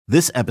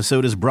This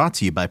episode is brought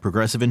to you by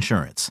Progressive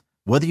Insurance.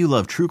 Whether you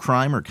love true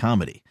crime or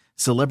comedy,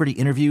 celebrity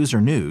interviews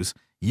or news,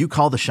 you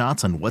call the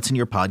shots on what's in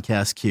your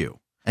podcast queue.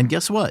 And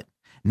guess what?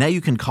 Now you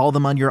can call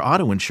them on your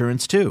auto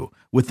insurance too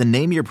with the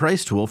Name Your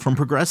Price tool from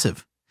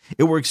Progressive.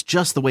 It works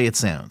just the way it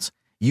sounds.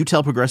 You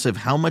tell Progressive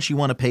how much you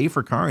want to pay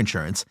for car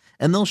insurance,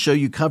 and they'll show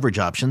you coverage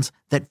options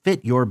that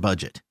fit your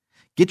budget.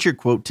 Get your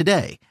quote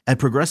today at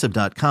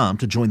Progressive.com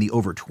to join the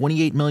over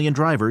 28 million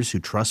drivers who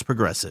trust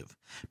Progressive.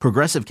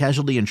 Progressive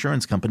Casualty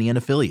Insurance Company and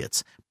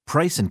Affiliates.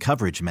 Price and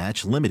coverage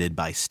match limited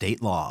by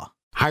state law.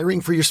 Hiring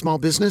for your small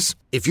business?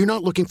 If you're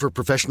not looking for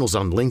professionals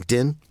on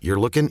LinkedIn, you're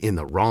looking in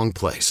the wrong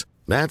place.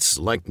 That's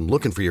like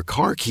looking for your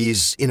car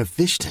keys in a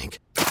fish tank.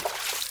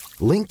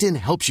 LinkedIn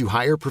helps you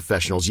hire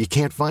professionals you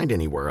can't find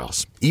anywhere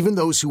else, even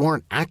those who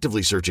aren't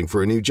actively searching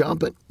for a new job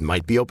but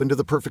might be open to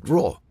the perfect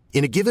role.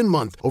 In a given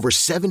month, over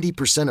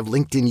 70% of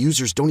LinkedIn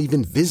users don't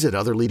even visit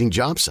other leading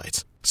job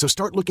sites. So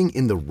start looking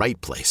in the right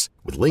place.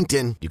 With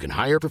LinkedIn, you can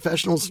hire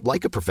professionals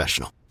like a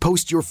professional.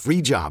 Post your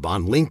free job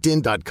on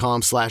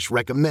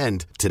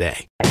linkedin.com/recommend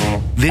today.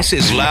 This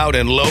is Loud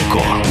and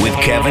Local with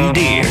Kevin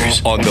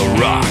Deers on The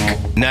Rock,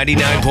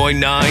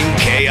 99.9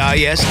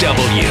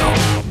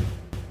 KISW.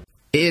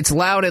 It's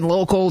Loud and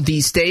Local,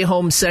 the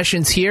stay-home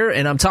sessions here,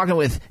 and I'm talking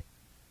with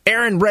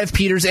Aaron Rev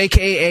Peters,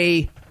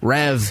 a.k.a.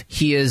 Rev.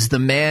 He is the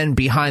man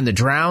behind the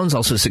Drowns,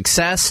 also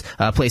Success,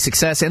 plays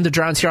Success and the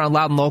Drowns here on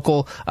Loud and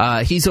Local.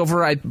 He's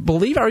over, I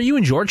believe, are you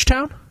in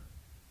Georgetown?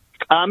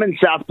 I'm in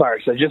South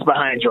Park, so just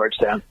behind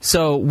Georgetown.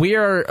 So we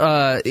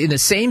are in the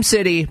same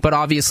city, but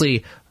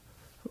obviously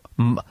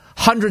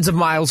hundreds of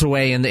miles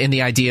away in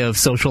the idea of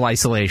social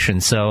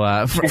isolation.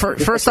 So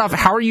first off,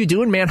 how are you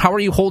doing, man? How are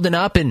you holding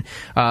up? And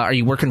are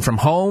you working from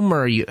home,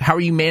 or how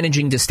are you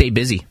managing to stay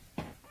busy?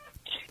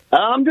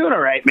 I'm doing all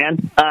right,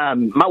 man.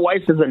 My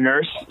wife is a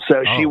nurse,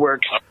 so she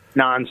works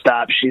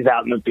nonstop. She's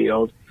out in the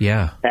field.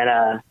 Yeah.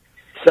 And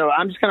so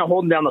I'm just kind of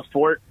holding down the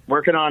fort,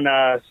 working on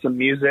some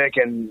music.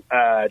 And,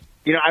 I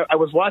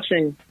was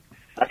watching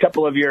a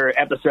couple of your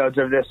episodes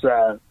of this,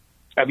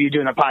 of you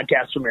doing a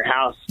podcast from your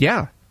house.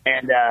 Yeah.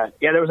 And,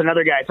 there was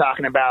another guy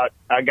talking about,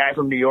 a guy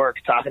from New York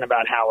talking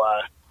about how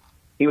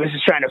he was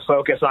just trying to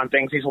focus on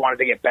things he's wanted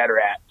to get better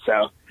at.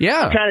 So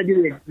yeah, I'm trying to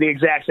do the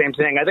exact same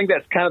thing. I think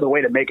that's kind of the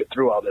way to make it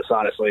through all this,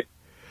 honestly.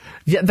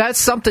 Yeah, that's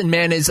something,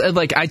 man, is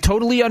like, I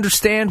totally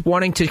understand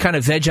wanting to kind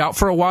of veg out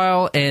for a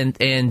while and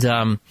veg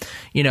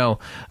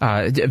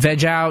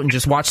out and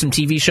just watch some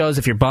TV shows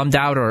if you're bummed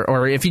out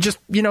or if you just,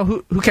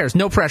 who cares?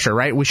 No pressure,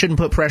 right? We shouldn't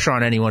put pressure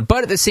on anyone.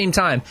 But at the same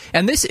time,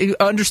 and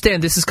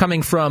understand this is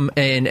coming from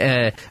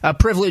a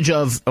privilege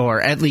of, or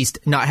at least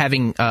not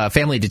having a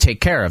family to take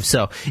care of.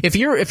 So if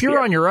you're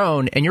on your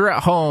own and you're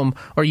at home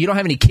or you don't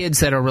have any kids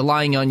that are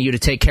relying on you to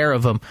take care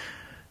of them,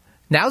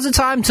 now's the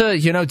time to,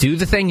 do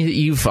the thing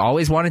you've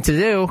always wanted to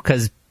do,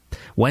 because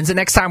when's the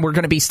next time we're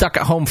going to be stuck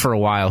at home for a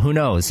while? Who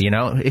knows,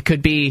 It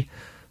could be,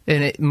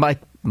 my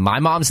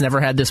mom's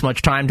never had this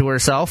much time to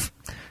herself,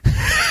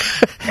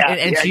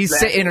 and she's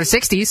exactly in her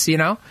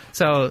 60s,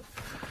 so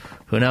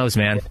who knows,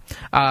 man.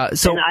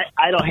 So and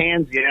idle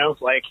hands,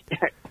 like,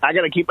 I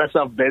got to keep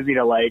myself busy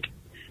to,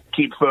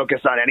 keep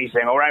focused on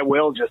anything, or I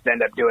will just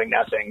end up doing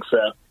nothing. So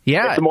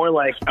yeah, it's more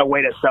like a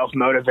way to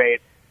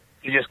self-motivate,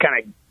 to just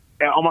kind of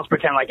almost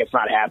pretend like it's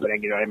not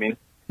happening, you know what I mean?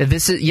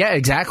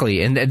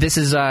 Exactly. And this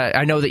is,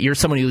 I know that you're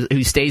someone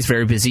who stays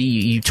very busy.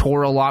 You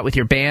tour a lot with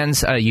your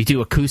bands. You do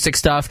acoustic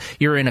stuff.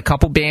 You're in a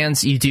couple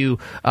bands. You do,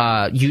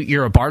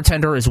 you're a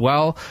bartender as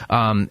well.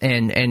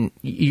 And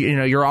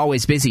you're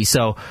always busy.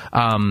 So,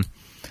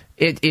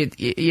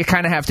 you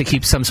kind of have to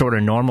keep some sort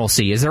of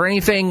normalcy. Is there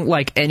anything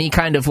like any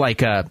kind of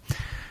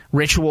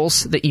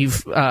rituals that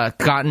you've,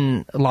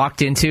 gotten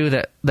locked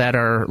into that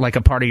are like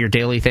a part of your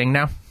daily thing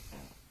now?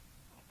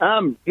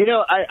 I'm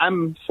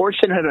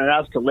fortunate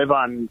enough to live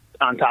on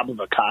top of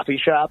a coffee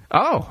shop.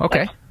 Oh,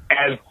 okay.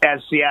 As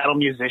Seattle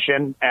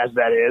musician as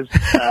that is,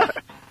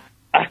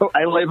 I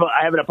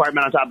have an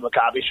apartment on top of a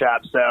coffee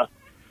shop, so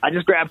I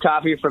just grab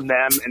coffee from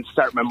them and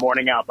start my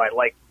morning out by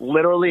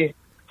literally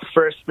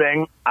first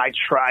thing I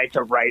try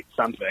to write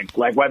something,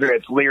 whether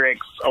it's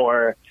lyrics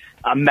or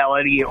a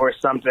melody or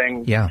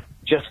something. Yeah.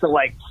 Just to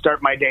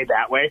start my day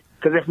that way,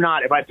 because if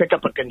not, if I pick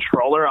up a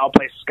controller, I'll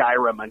play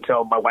Skyrim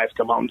until my wife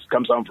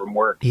comes home from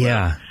work.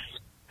 Yeah,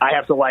 I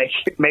have to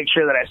make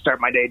sure that I start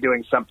my day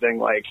doing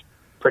something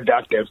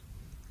productive.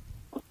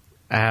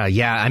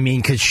 Yeah, I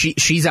mean, because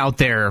she's out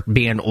there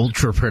being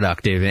ultra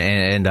productive,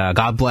 and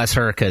God bless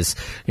her, because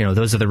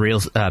those are the real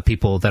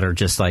people that are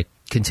just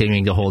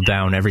continuing to hold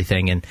down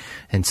everything, and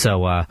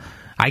so.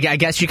 I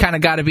guess you kind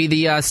of got to be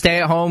the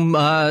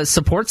stay-at-home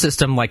support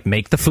system,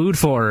 make the food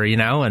for her,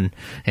 and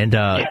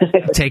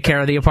take care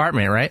of the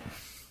apartment, right?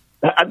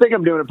 I think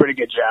I'm doing a pretty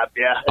good job,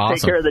 yeah. Awesome. I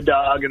take care of the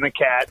dog and the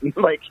cat, and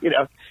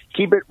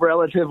keep it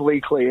relatively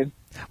clean.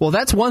 Well,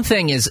 that's one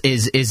thing is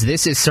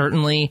this is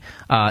certainly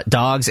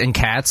dogs and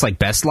cats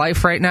best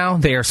life right now.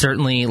 They are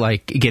certainly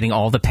getting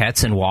all the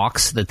pets and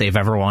walks that they've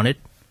ever wanted.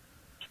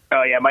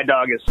 Oh, yeah, my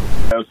dog is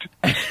stoked.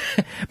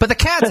 But the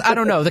cats, I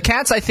don't know. The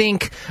cats, I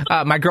think,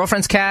 my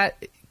girlfriend's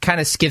cat kind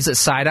of gives her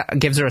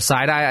a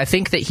side eye. I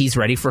think that he's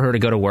ready for her to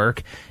go to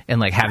work and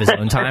like have his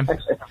own time.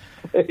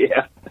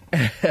 Yeah.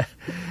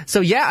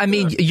 So yeah, I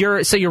mean,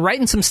 you're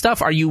writing some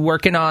stuff. Are you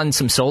working on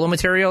some solo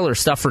material or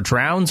stuff for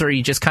Drowns, or are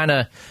you just kind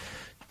of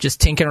just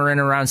tinkering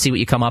around, see what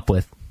you come up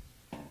with?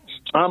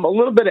 A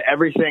little bit of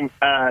everything.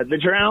 The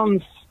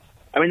Drowns,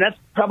 I mean, that's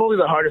probably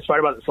the hardest part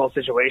about this whole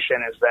situation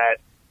is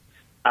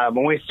that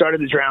when we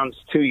started the Drowns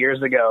 2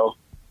 years ago,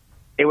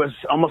 it was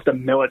almost a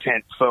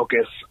militant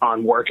focus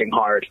on working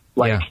hard.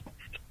 Like,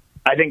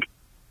 I think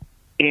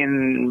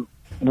in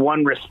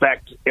one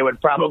respect, it would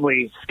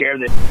probably scare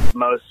the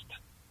most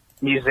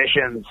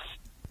musicians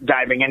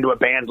diving into a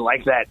band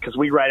like that, because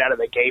we right out of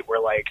the gate were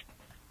like,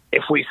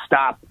 if we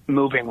stop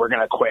moving, we're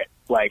going to quit.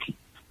 Like,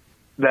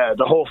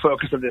 the whole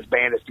focus of this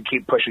band is to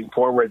keep pushing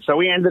forward. So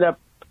we ended up,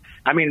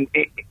 I mean,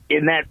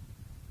 in that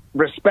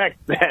respect,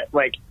 that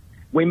like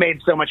we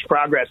made so much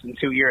progress in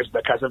 2 years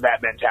because of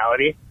that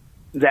mentality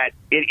that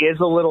it is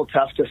a little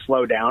tough to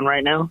slow down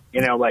right now.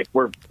 You know, like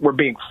we're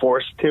being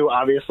forced to,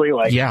 obviously.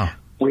 Like,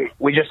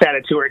 we just had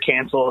a tour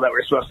cancel that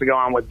we're supposed to go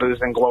on with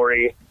Booze and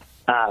Glory,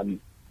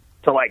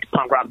 to like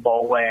punk rock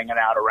bowling and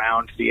out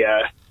around the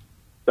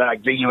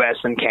U.S.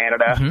 and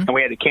Canada, and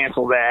we had to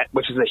cancel that,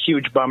 which is a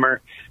huge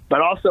bummer.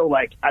 But also,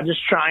 like, I'm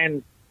just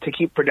trying to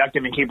keep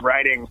productive and keep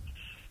writing,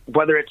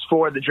 whether it's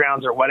for the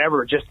Drowns or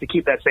whatever, just to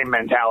keep that same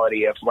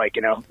mentality of like,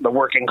 you know, the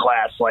working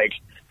class, like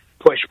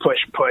push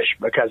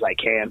because I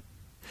can.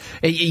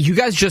 You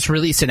guys just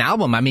released an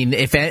album. I mean,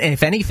 if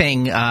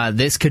anything,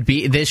 this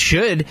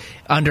should,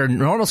 under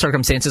normal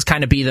circumstances,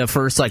 kind of be the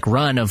first like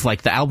run of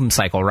like the album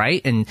cycle,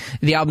 right? And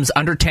the album's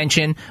Under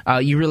Tension.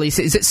 You release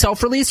it. Is it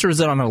self-released or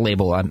is it on a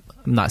label? I'm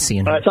not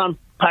seeing it. It's on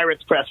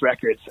Pirates Press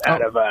Records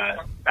out of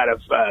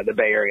the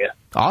Bay Area.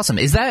 Awesome.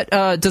 Is that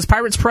does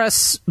Pirates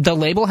Press, the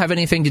label, have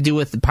anything to do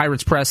with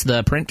Pirates Press,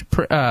 the print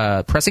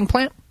pressing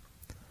plant?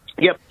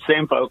 Yep,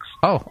 same folks.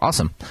 Oh,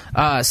 awesome.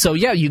 So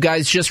yeah, you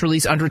guys just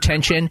released Under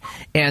Tension,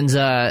 and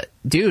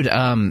dude,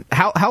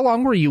 how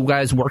long were you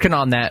guys working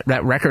on that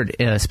record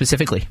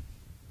specifically?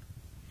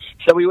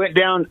 So we went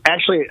down,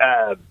 actually,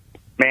 a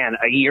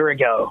year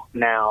ago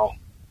now.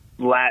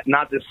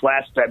 Not this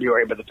last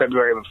February, but the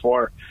February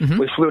before.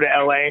 We flew to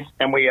LA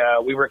and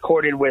we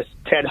recorded with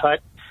Ted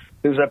Hutt,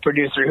 who's a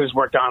producer who's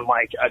worked on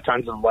like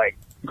tons of like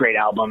great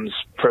albums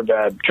for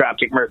the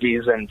Dropkick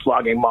Murphys and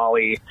Flogging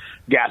Molly,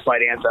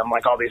 Gaslight Anthem,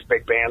 like all these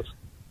big bands.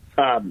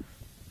 And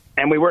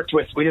we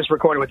just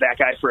recorded with that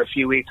guy for a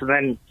few weeks, and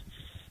then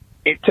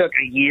it took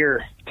a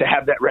year to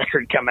have that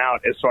record come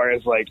out, as far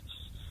as like,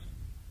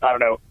 I don't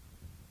know,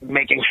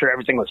 making sure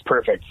everything was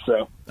perfect.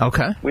 So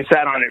we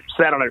sat on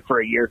it for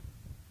a year.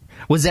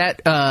 Was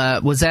that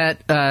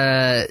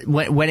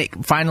when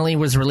it finally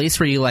was released?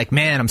 Were you like,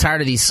 man, I'm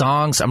tired of these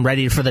songs, I'm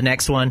ready for the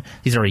next one?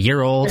 These are a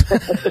year old.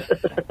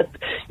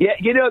 Yeah,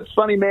 you know, it's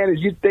funny, man, is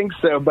you'd think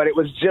so, but it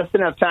was just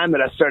enough time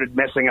that I started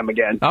missing them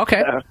again.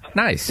 Okay,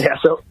 nice. Yeah,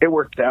 so it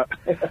worked out.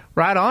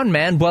 Right on,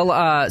 man.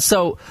 Well,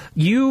 so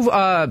you've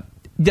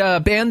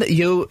the band that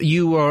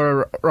you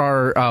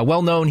are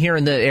well known here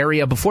in the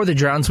area before the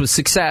Drowns was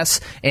Success,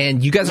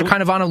 and you guys are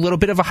kind of on a little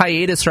bit of a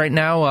hiatus right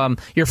now.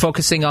 You're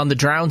focusing on the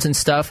Drowns and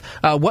stuff.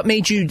 What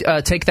made you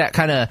take that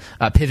kind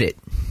of pivot?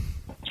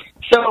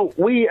 So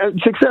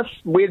Success,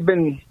 we're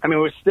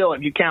still,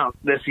 if you count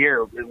this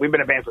year, we've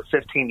been a band for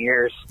 15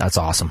 years. That's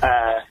awesome.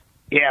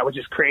 Yeah, which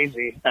is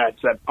crazy.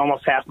 It's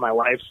almost half my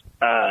life.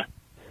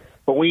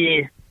 But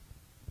we,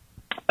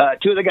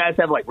 two of the guys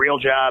have like real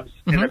jobs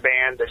in the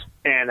band,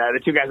 and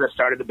the two guys I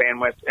started the band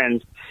with,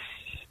 and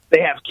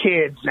they have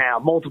kids now,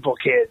 multiple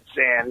kids,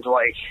 and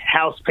like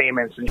house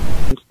payments. And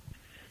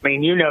I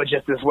mean, you know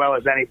just as well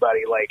as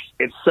anybody, like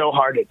it's so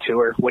hard to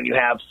tour when you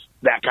have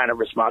that kind of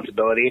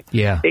responsibility.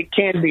 Yeah, it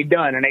can be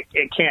done and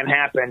it can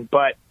happen,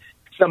 but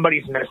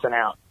somebody's missing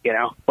out. You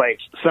know, like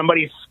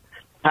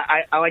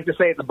I like to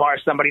say at the bar,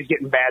 somebody's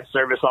getting bad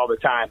service all the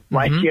time.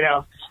 Like, you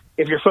know,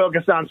 if you're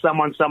focused on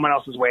someone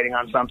else is waiting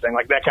on something,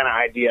 like that kind of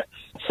idea.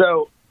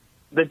 So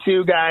the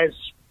two guys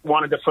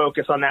wanted to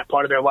focus on that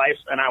part of their life,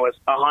 and I was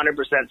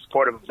 100%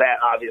 supportive of that,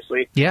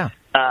 obviously. Yeah.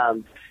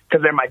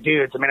 Because they're my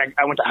dudes. I mean,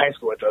 I went to high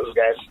school with those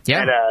guys.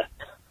 Yeah. And,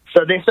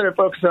 so they started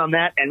focusing on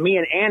that, and me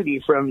and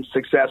Andy from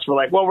Success were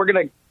like, well, we're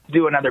going to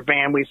do another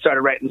band. We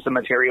started writing some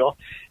material,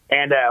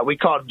 and we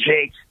called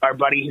Jake, our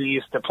buddy who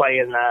used to play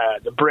in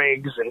the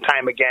Briggs and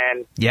Time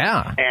Again.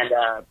 Yeah.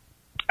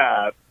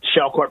 And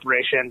Shell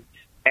Corporation.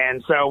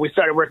 And so we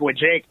started working with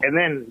Jake, and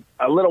then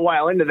a little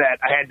while into that,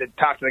 I had to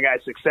talk to the guys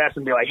at Success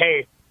and be like,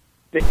 hey,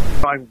 this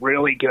is going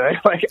really good.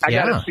 Like, I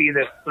got to see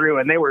this through,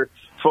 and they were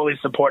fully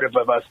supportive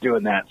of us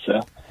doing that, so...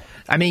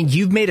 I mean,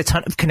 you've made a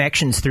ton of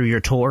connections through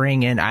your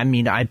touring, and I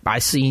mean, I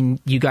seen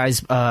you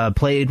guys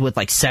played with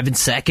like 7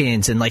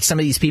 Seconds, and like some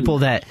of these people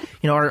that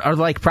are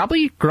like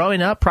probably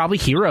growing up, probably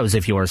heroes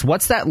of yours.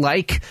 What's that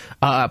like?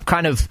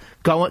 Kind of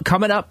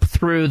coming up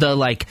through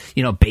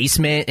the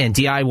basement and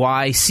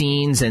DIY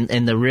scenes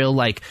and the real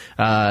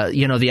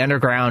the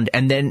underground,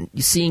 and then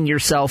seeing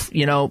yourself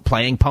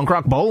playing punk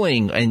rock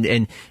bowling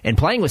and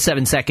playing with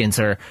 7 Seconds,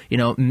 or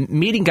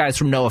meeting guys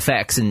from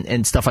NoFX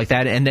and stuff like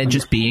that, and then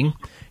just being.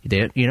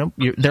 They're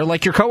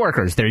like your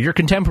coworkers. They're your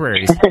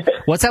contemporaries.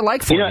 What's that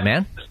like for you,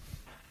 man?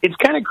 It's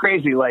kind of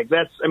crazy.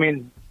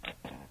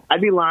 I'd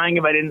be lying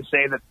if I didn't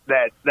say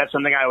that's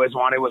something I always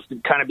wanted, was to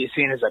kind of be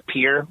seen as a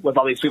peer with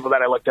all these people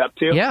that I looked up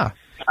to. Yeah.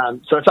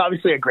 So it's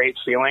obviously a great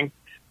feeling,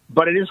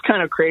 but it is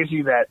kind of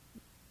crazy that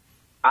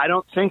I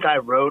don't think I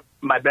wrote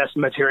my best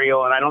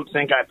material, and I don't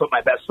think I put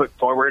my best foot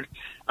forward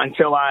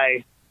until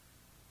I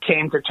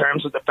came to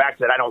terms with the fact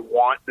that I don't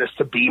want this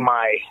to be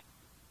my,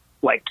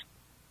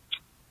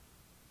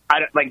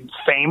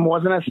 fame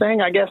wasn't a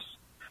thing, I guess.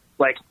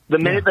 The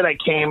minute that I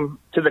came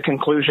to the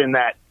conclusion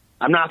that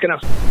I'm not going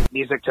to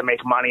music to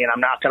make money, and I'm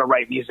not going to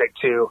write music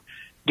to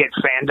get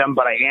fandom,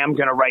 but I am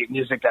going to write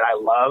music that I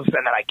love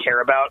and that I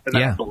care about and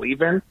that I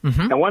believe in.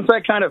 Mm-hmm. And once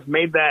I kind of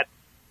made that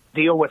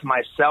deal with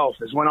myself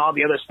is when all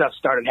the other stuff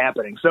started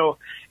happening. So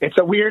it's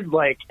a weird,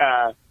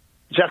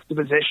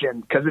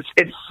 juxtaposition, because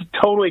it's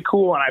totally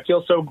cool, and I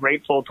feel so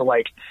grateful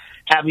to,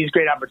 have these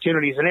great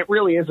opportunities. And it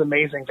really is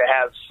amazing to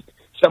have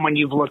someone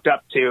you've looked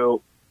up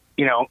to,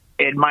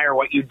 admire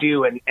what you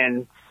do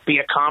and be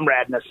a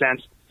comrade in a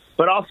sense.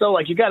 But also,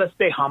 you got to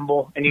stay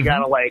humble, and you got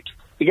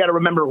to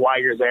remember why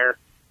you're there.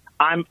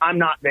 I'm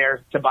not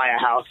there to buy a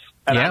house,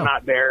 and I'm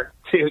not there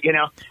to,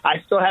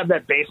 I still have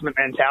that basement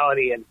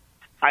mentality, and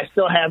I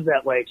still have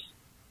that,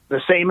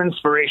 the same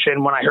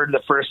inspiration when I heard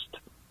the first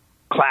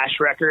Clash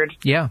record.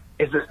 Yeah.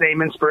 Is the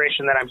same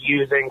inspiration that I'm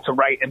using to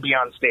write and be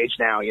on stage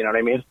now. You know what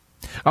I mean?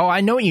 Oh,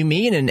 I know what you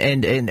mean,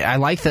 and I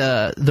like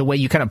the way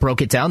you kind of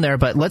broke it down there.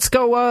 But let's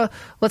go.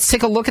 Let's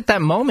take a look at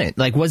that moment.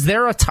 Was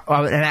there an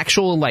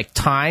actual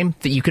time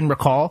that you can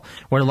recall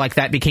where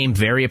that became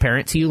very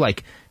apparent to you?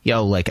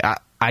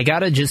 I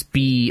gotta just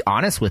be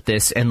honest with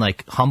this and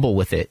humble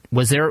with it.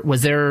 Was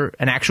there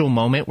an actual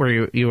moment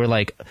where you were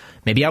like,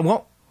 maybe I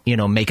won't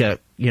make a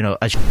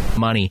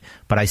money,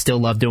 but I still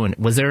love doing it?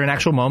 Was there an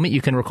actual moment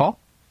you can recall?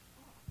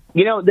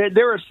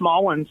 There are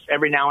small ones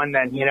every now and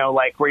then,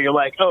 where you're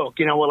like, oh,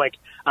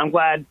 I'm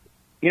glad,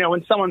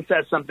 when someone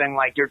says something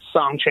like, your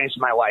song changed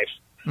my life,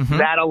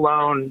 that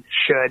alone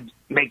should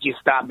make you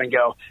stop and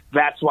go,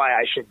 that's why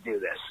I should do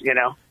this,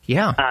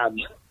 Yeah.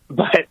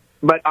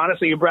 But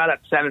honestly, you brought up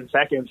 7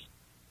 Seconds.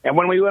 And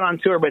when we went on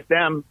tour with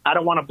them, I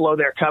don't want to blow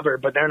their cover,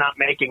 but they're not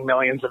making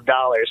millions of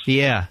dollars.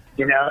 Yeah.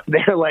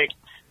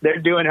 They're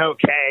doing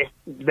okay.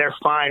 They're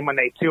fine when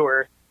they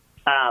tour.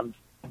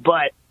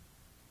 But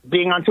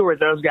being on tour with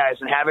those guys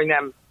and having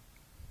them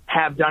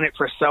have done it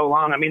for so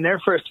long. I mean, their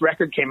first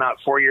record came out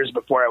 4 years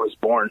before I was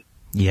born.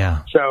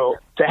 Yeah. So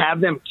to have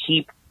them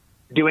keep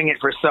doing it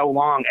for so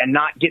long and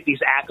not get these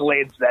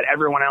accolades that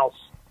everyone else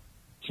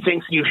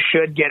thinks you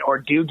should get or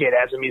do get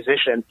as a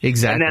musician.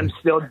 Exactly. And them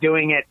still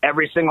doing it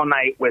every single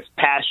night with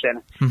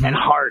passion and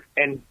heart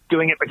and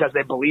doing it because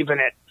they believe in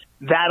it.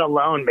 That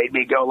alone made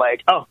me go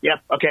oh, yeah,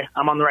 okay,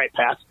 I'm on the right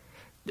path.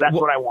 That's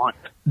what I want.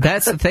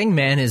 That's the thing,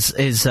 man, is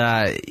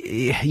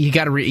you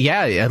got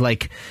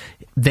to,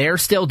 they're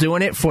still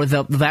doing it for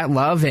that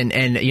love.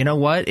 And you know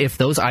what? If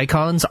those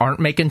icons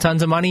aren't making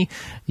tons of money,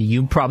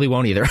 you probably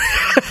won't either.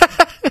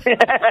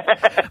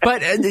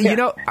 But, I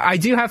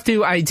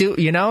do,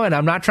 and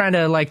I'm not trying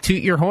to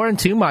toot your horn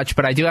too much,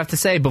 but I do have to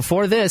say,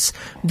 before this,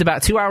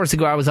 about 2 hours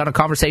ago, I was on a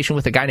conversation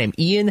with a guy named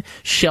Ian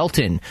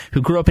Shelton,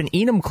 who grew up in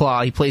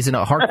Enumclaw. He plays in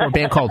a hardcore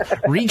band called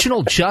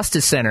Regional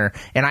Justice Center.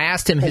 And I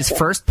asked him his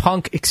first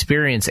punk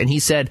experience, and he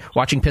said,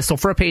 watching Pistol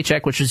for a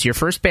Paycheck, which was your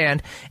first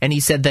band. And he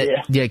said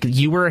that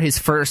you were his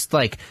first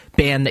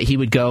band that he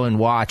would go and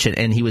watch,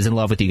 and he was in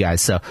love with you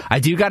guys. So I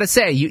do got to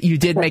say, you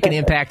did make an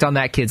impact on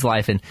that kid's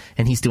life, and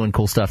he's doing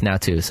cool stuff now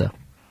too. So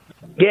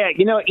yeah,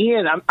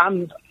 Ian,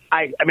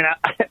 I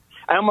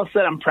almost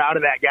said I'm proud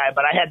of that guy,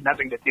 but I had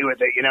nothing to do with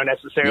it,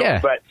 necessarily. Yeah.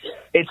 But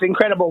it's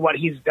incredible what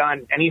he's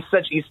done, and he's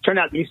turned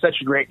out to be such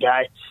a great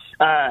guy.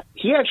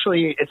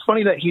 It's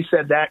funny that he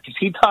said that, because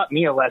he taught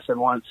me a lesson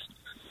once.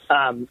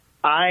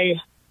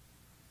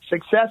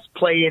 Success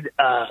played,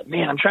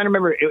 I'm trying to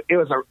remember, it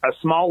was a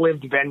small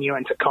lived venue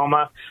in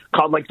Tacoma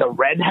called the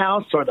Red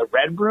House or the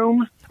Red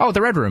Room. Oh,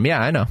 the Red Room, yeah,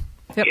 I know.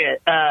 Yep.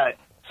 Yeah,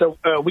 so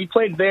we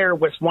played there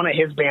with one of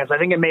his bands. I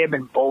think it may have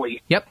been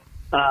Bully. Yep.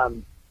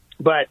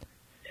 But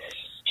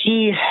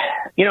he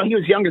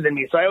was younger than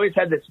me, so I always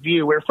had this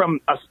view. We're from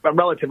a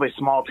relatively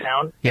small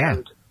town. Yeah.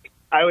 And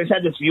I always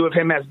had this view of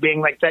him as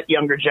being that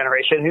younger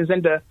generation who's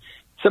into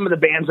some of the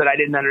bands that I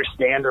didn't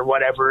understand or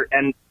whatever.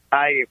 And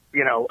I,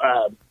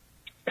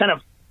 kind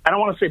of, I don't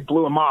want to say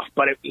blew him off,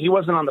 but he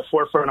wasn't on the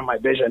forefront of my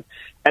vision.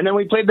 And then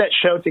we played that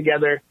show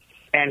together,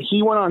 and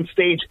he went on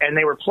stage, and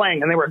they were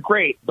playing, and they were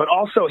great. But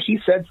also, he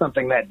said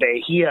something that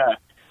day. He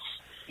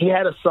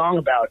had a song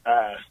about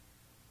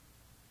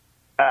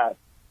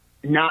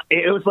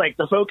it was like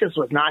the focus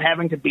was not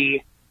having to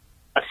be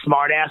a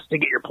smartass to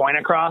get your point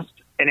across.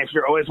 And if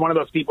you're always one of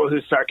those people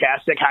who's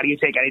sarcastic, how do you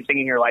take anything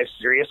in your life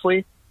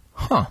seriously?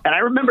 Huh. And I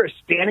remember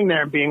standing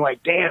there and being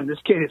like, damn, this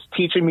kid is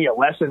teaching me a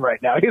lesson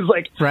right now. He's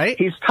like, right?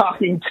 He's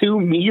talking to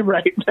me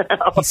right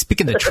now. He's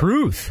speaking the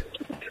truth.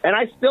 And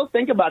I still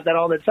think about that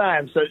all the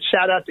time. So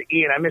shout out to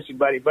Ian. I miss you,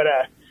 buddy. But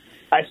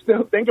I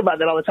still think about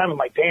that all the time. I'm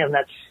like, damn,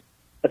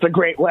 that's a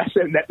great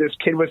lesson that this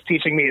kid was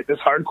teaching me at this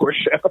hardcore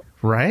show.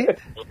 Right?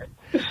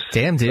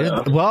 Damn,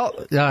 dude. Well,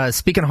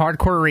 speaking of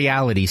hardcore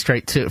reality,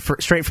 straight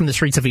from the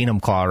streets of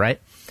Enumclaw,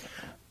 right?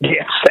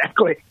 Yeah,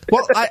 exactly.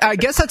 Well, I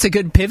guess that's a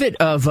good pivot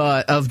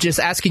of just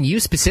asking you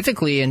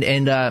specifically, and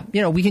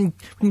you know, we can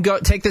go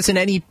take this in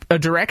any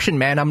direction,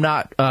 man. I'm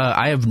not,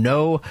 I have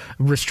no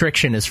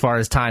restriction as far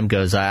as time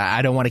goes.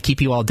 I don't want to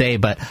keep you all day,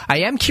 but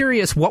I am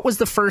curious, what was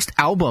the first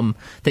album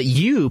that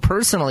you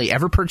personally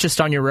ever purchased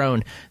on your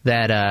own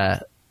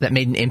that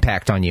made an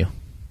impact on you?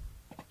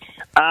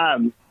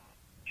 That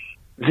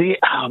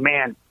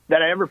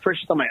I ever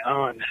purchased on my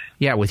own.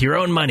 Yeah, with your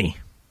own money.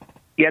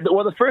 Yeah,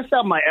 the first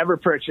album I ever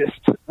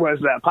purchased was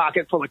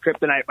Pocket Full of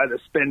Kryptonite by the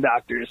Spin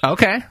Doctors.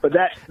 Okay. But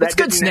that good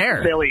didn't snare.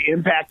 necessarily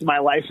impact my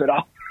life at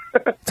all.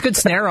 It's a good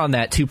snare on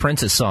that Two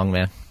Princes song,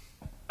 man.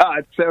 Oh,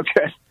 it's so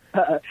good.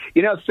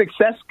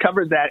 Success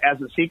covered that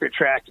as a secret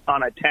track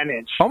on a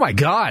 10-inch. Oh, my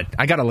God.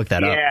 I got to look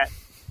that up.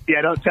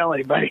 Yeah, don't tell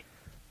anybody.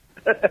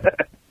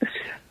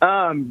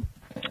 I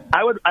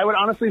would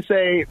honestly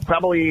say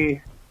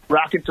probably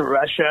Rocket to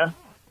Russia,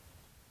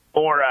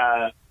 or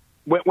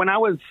when I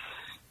was...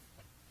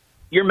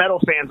 Your metal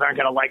fans aren't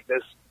going to like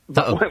this.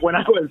 But when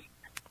I was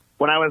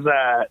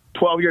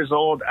 12 years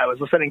old, I was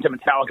listening to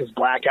Metallica's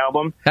Black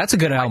album. That's a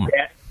good album.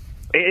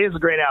 It is a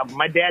great album.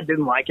 My dad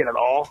didn't like it at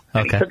all.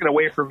 And he took it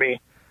away from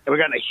me. And we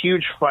got in a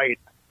huge fight.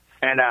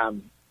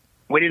 And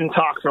we didn't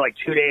talk for like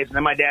 2 days. And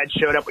then my dad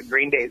showed up with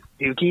Green Day's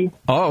Dookie.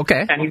 Oh,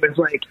 okay. And he was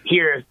like,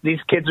 here, these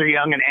kids are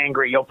young and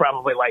angry. You'll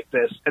probably like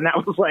this. And that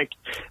was like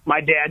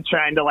my dad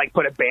trying to like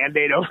put a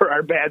Band-Aid over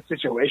our bad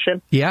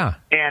situation. Yeah.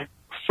 And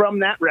from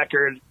that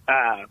record,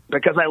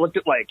 because I looked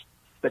at like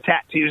the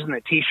tattoos and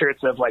the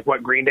T-shirts of like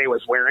what Green Day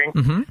was wearing,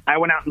 I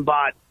went out and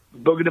bought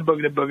Boogada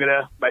Boogada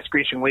Boogada by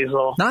Screeching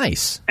Weasel.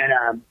 Nice.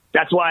 And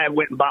that's why I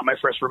went and bought my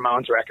first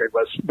Ramones record,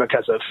 was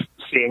because of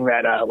seeing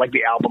that, like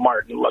the album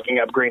art and looking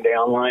up Green Day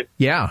online.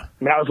 Yeah. I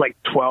mean, I was like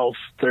 12,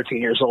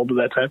 13 years old at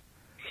that time.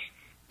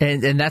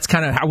 And that's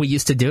kind of how we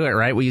used to do it,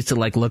 right? We used to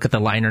like look at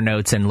the liner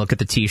notes and look at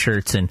the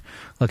T-shirts and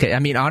look at. I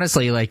mean,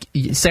 honestly, like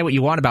say what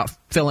you want about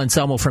Phil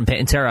Anselmo from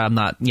Pantera. I'm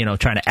not,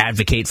 trying to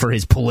advocate for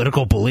his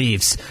political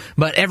beliefs,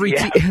 but every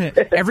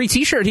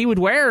T-shirt he would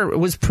wear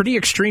was pretty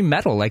extreme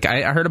metal. Like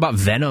I heard about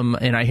Venom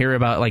and I hear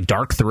about like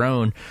Dark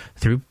Throne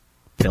through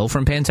Phil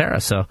from Pantera.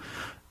 So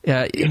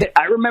I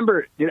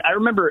remember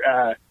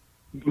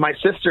my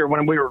sister,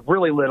 when we were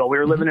really little, we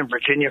were living in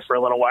Virginia for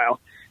a little while,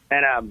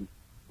 and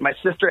my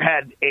sister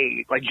had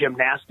a like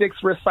gymnastics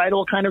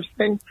recital kind of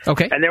thing.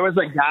 Okay. And there was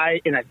a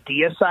guy in a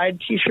Deicide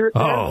T-shirt.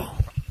 Oh.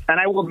 And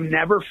I will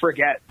never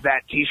forget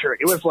that T-shirt.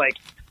 It was like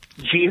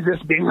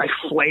Jesus being like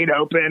flayed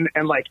open,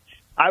 and like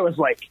I was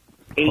like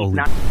 8, 9,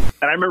 and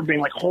I remember being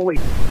like, holy.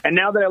 And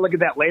now that I look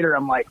at that later,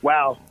 I'm like,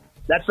 wow,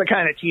 that's the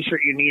kind of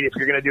T-shirt you need if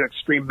you're going to do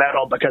extreme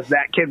metal, because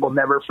that kid will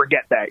never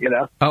forget that,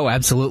 Oh,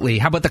 absolutely.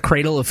 How about the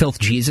Cradle of Filth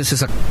Jesus?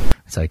 It's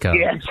like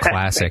a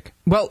classic.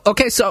 Well,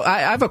 okay, so I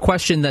have a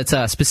question that's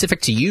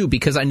specific to you,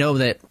 because I know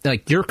that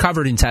like you're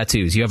covered in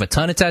tattoos. You have a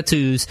ton of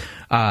tattoos.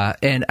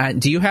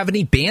 And do you have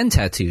any band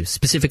tattoos,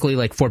 specifically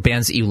like for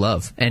bands that you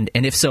love? And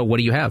if so, what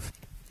do you have?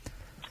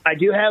 I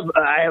do have.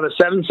 I have a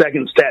 7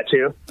 Seconds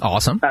tattoo.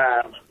 Awesome.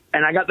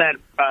 And I got that.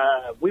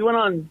 We went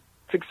on.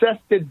 Success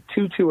did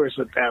 2 tours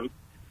with them.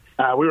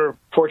 We were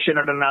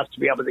fortunate enough to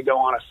be able to go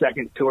on a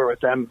second tour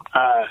with them.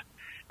 I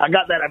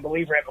got that, I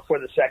believe, right before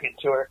the second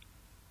tour.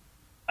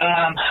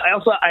 I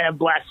have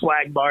Black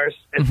Flag bars,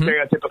 as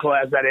stereotypical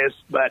as that is,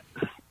 but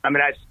I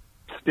mean, I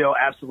still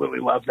absolutely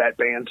love that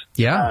band.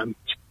 Yeah.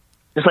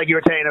 Just like you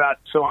were saying about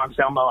Phil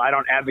Anselmo, I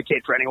don't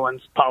advocate for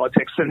anyone's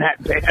politics in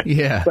that band.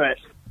 Yeah. But,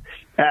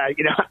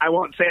 I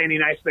won't say any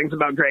nice things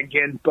about Greg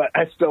Ginn, but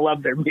I still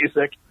love their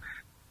music.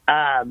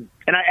 And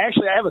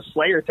I have a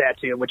Slayer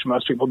tattoo, which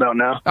most people don't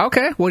know.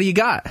 Okay. What do you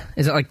got?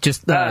 Is it like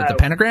just the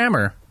pentagram,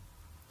 or?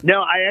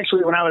 No, I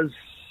actually, when I was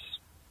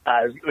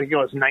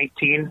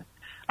 19,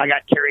 I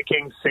got Kerry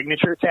King's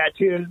signature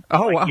tattooed.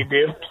 Oh, like wow. You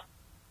do.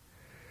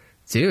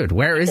 Dude,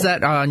 where is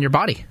that on your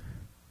body?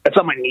 It's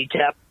on my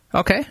kneecap.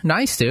 Okay,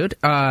 nice, dude.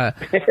 Do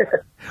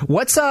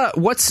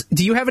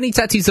you have any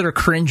tattoos that are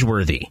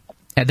cringeworthy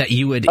and that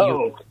you would?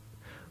 Oh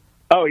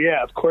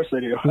yeah, of course I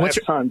do. I have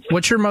tons.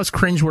 What's your most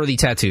cringeworthy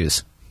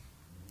tattoos?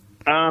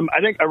 I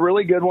think a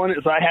really good one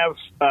is I have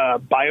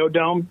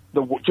Biodome,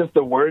 just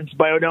the words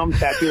Biodome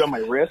tattooed on my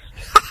wrist.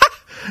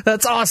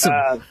 That's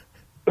awesome.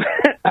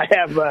 I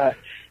have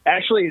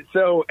actually,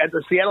 so at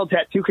the Seattle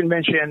Tattoo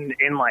Convention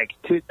in like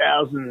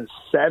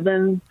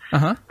 2007,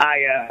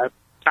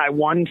 I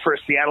won for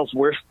Seattle's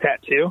worst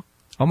tattoo.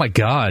 Oh my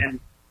God. And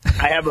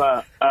I have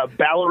a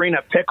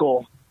ballerina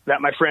pickle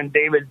that my friend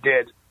David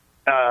did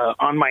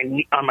on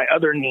my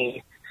other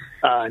knee,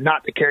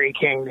 not the Kerry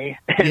King knee.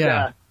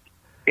 And,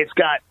 it's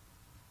got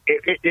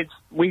it's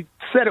we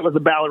said it was a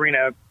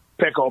ballerina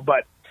pickle,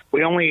 but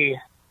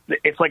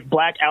it's like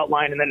black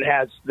outline, and then it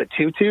has the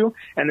tutu,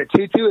 and the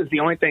tutu is the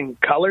only thing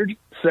colored,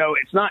 so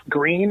it's not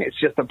green, it's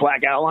just a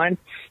black outline,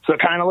 so it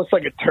kind of looks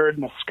like a turd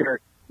in a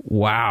skirt.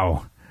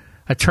 Wow.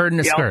 A turd in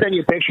a skirt. I'll send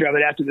you a picture of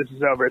it after this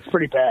is over. It's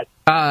pretty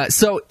bad.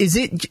 So is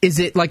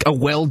it like a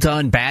well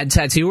done bad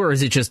tattoo, or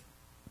is it just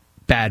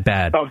bad?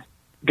 Oh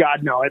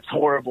God, no! It's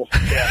horrible.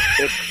 Yeah,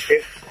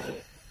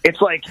 it's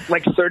like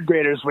third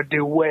graders would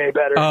do way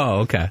better. Oh,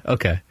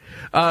 okay.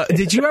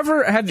 Did you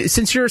ever have,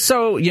 since you're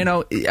so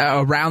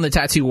around the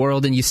tattoo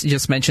world, and you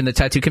just mentioned the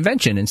tattoo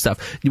convention and stuff,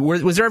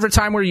 was there ever a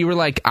time where you were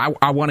like,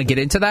 I want to get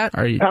into that?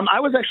 Or I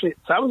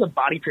was a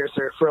body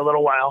piercer for a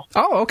little while.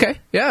 Oh, okay,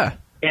 yeah.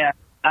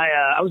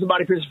 I was a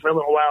body piercer for a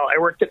little while. I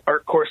worked at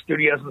Art Core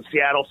Studios in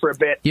Seattle for a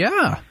bit.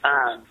 Yeah.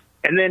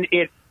 And then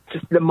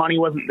the money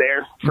wasn't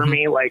there for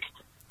me. Like,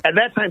 at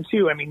that time,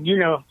 too, I mean,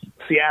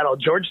 Seattle,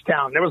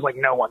 Georgetown, there was, like,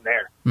 no one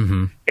there.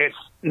 Mm-hmm. It's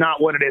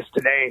not what it is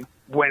today.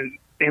 When,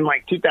 in,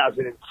 like,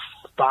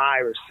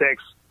 2005 or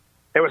 6,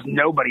 there was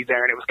nobody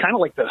there, and it was kind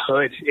of like the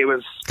hood. It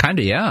was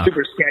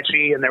super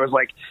sketchy, and there was,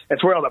 like,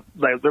 that's where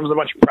there was a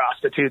bunch of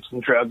prostitutes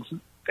and drugs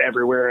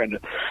everywhere. And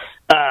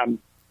so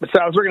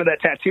I was working at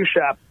that tattoo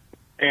shop,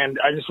 and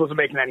I just wasn't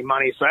making any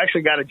money. So I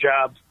actually got a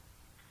job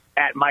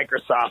at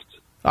Microsoft.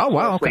 Oh,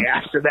 wow. Okay.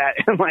 After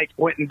that, and, like,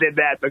 went and did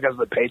that because of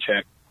the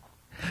paycheck.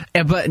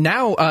 But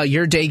now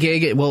your day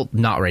gig, well,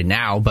 not right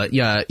now, but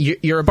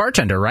you're a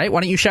bartender, right? Why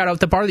don't you shout out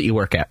the bar that you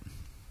work at?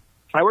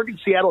 I work at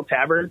Seattle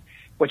Tavern,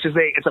 which is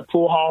it's a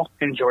pool hall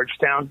in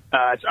Georgetown.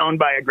 It's owned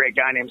by a great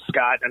guy named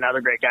Scott, another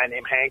great guy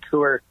named Hank,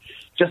 who are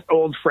just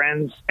old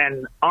friends.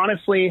 And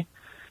honestly,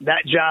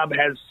 that job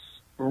has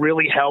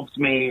really helped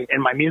me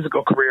in my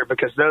musical career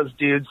because those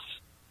dudes,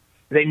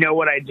 they know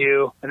what I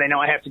do, and they know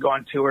I have to go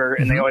on tour,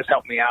 and they always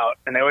help me out,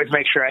 and they always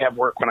make sure I have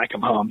work when I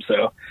come home.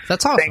 So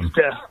that's awesome. Thanks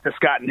to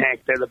Scott and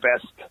Hank, they're the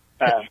best.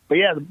 But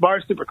yeah, the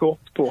bar's super cool.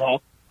 It's a pool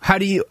hall. How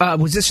do you?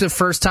 Was this the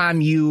first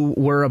time you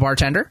were a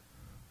bartender?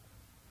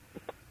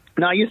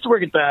 No, I used to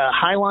work at the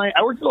Highline.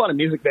 I worked at a lot of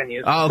music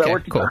venues. Oh, okay, so I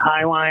worked cool. at the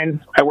Highline.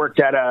 I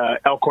worked at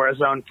El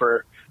Corazon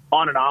for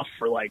on and off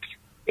for like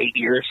 8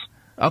 years.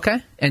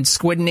 Okay, and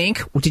Squid and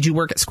Ink. Did you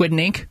work at Squid and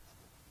Ink?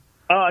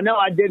 No,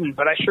 I didn't,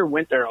 but I sure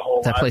went there a whole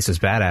lot. That place is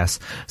badass.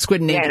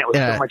 Squid and Ink. Man, it was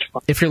so much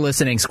fun. If you're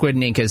listening, Squid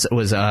and Ink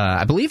was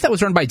I believe that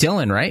was run by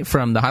Dylan, right,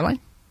 from the Highline?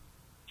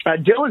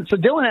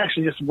 Dylan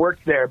actually just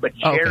worked there, but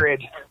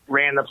Jared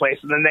ran the place,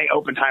 and then they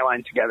opened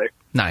Highline together.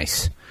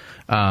 Nice.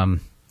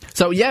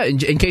 So, yeah,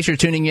 in case you're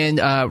tuning in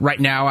right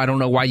now, I don't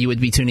know why you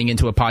would be tuning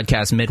into a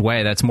podcast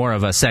midway. That's more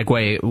of a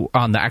segue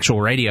on the actual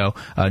radio.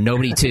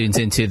 Nobody tunes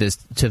into the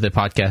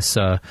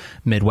podcast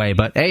midway.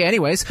 But, hey,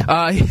 anyways,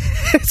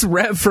 it's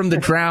Rev from the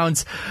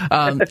Drowns.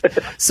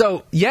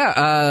 So,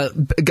 yeah,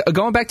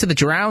 going back to the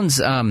Drowns,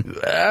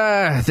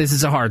 this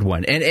is a hard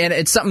one. And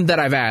it's something that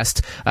I've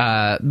asked.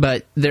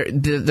 But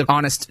the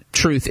honest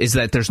truth is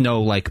that there's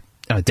no, like,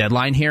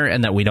 deadline here,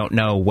 and that we don't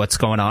know what's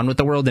going on with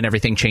the world, and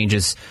everything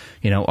changes,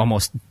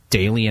 almost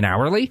daily and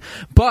hourly.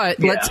 But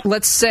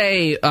let's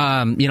say,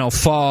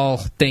 fall,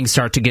 things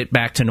start to get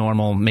back to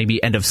normal,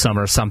 maybe end of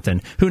summer or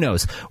something. Who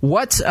knows?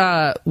 What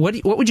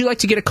would you like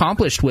to get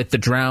accomplished with the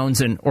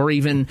Drowns, or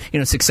even,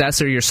 success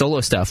or your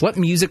solo stuff? What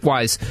music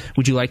wise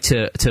would you like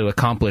to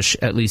accomplish,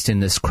 at least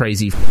in this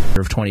crazy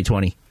of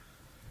 2020?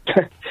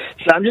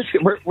 So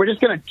we're just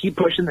gonna keep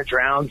pushing the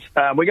Drowns.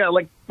 We got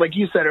like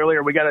you said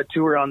earlier, we got a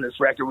tour on this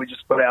record we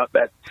just put out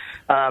that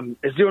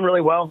is doing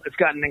really well. It's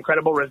gotten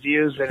incredible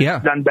reviews, and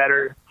it's done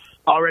better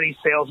already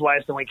sales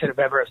wise than we could have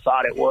ever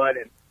thought it would.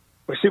 And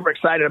we're super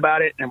excited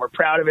about it, and we're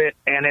proud of it.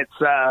 And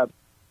it's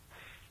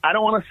I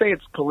don't want to say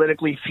it's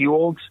politically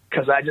fueled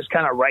because I just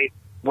kind of write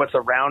what's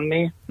around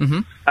me.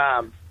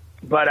 Mm-hmm.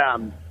 But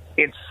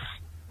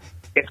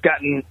it's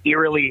gotten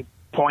eerily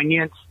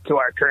poignant to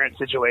our current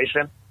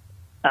situation.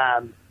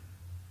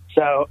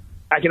 So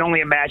I can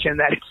only imagine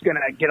that it's going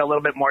to get a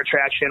little bit more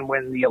traction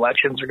when the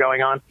elections are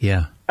going on.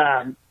 Yeah.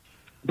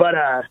 But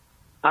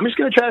I'm just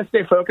going to try to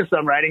stay focused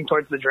on writing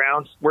towards the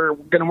Drowns. We're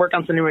going to work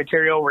on some new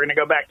material. We're going to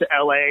go back to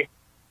LA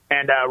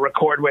and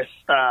record with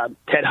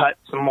Ted Hutt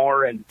some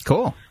more, and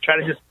cool. Try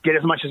to just get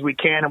as much as we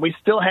can. And we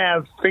still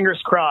have,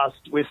 fingers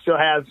crossed, we still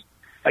have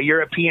a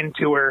European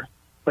tour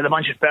with a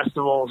bunch of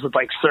festivals with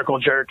like Circle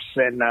Jerks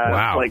and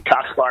like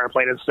Coxbar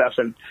played and stuff.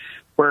 And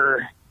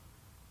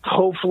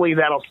hopefully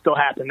that'll still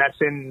happen. That's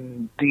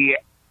in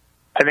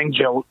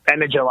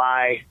end of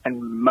July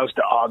and most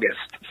of August.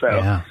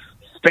 So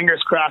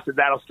fingers crossed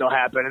that'll still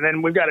happen. And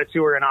then we've got a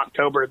tour in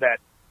October that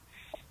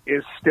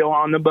is still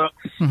on the books.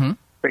 Mm-hmm.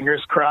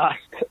 Fingers crossed.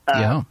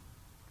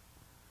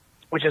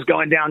 Which is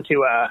going down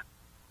to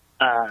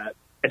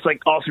it's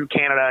like all through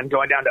Canada and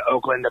going down to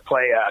Oakland to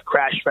play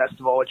Crash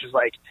Festival, which is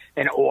like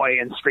an Oi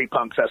and street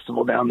punk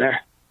festival down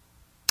there.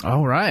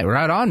 All right,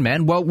 right on,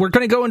 man. Well, we're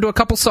going to go into a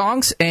couple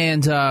songs,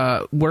 and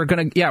we're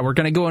going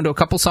to go into a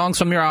couple songs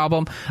from your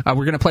album. We're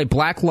going to play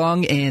Black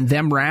Lung and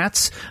Them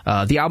Rats.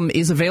 The album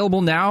is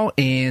available now,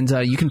 and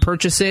you can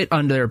purchase it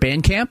under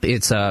Bandcamp.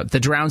 It's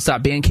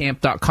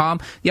thedrowns.bandcamp.com.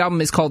 The album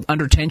is called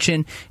Under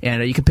Tension,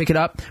 and you can pick it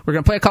up. We're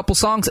going to play a couple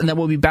songs, and then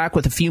we'll be back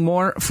with a few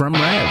more from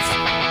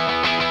Rev.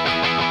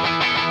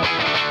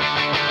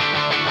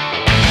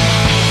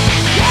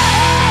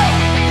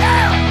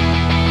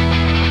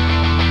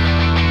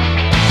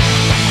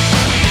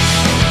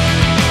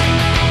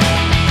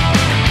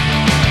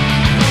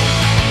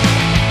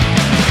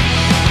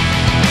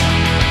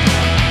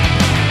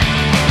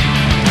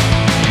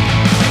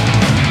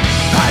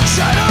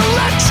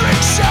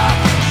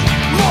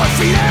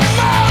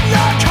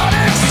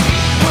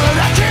 But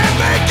I can't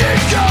make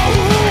it go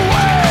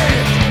away.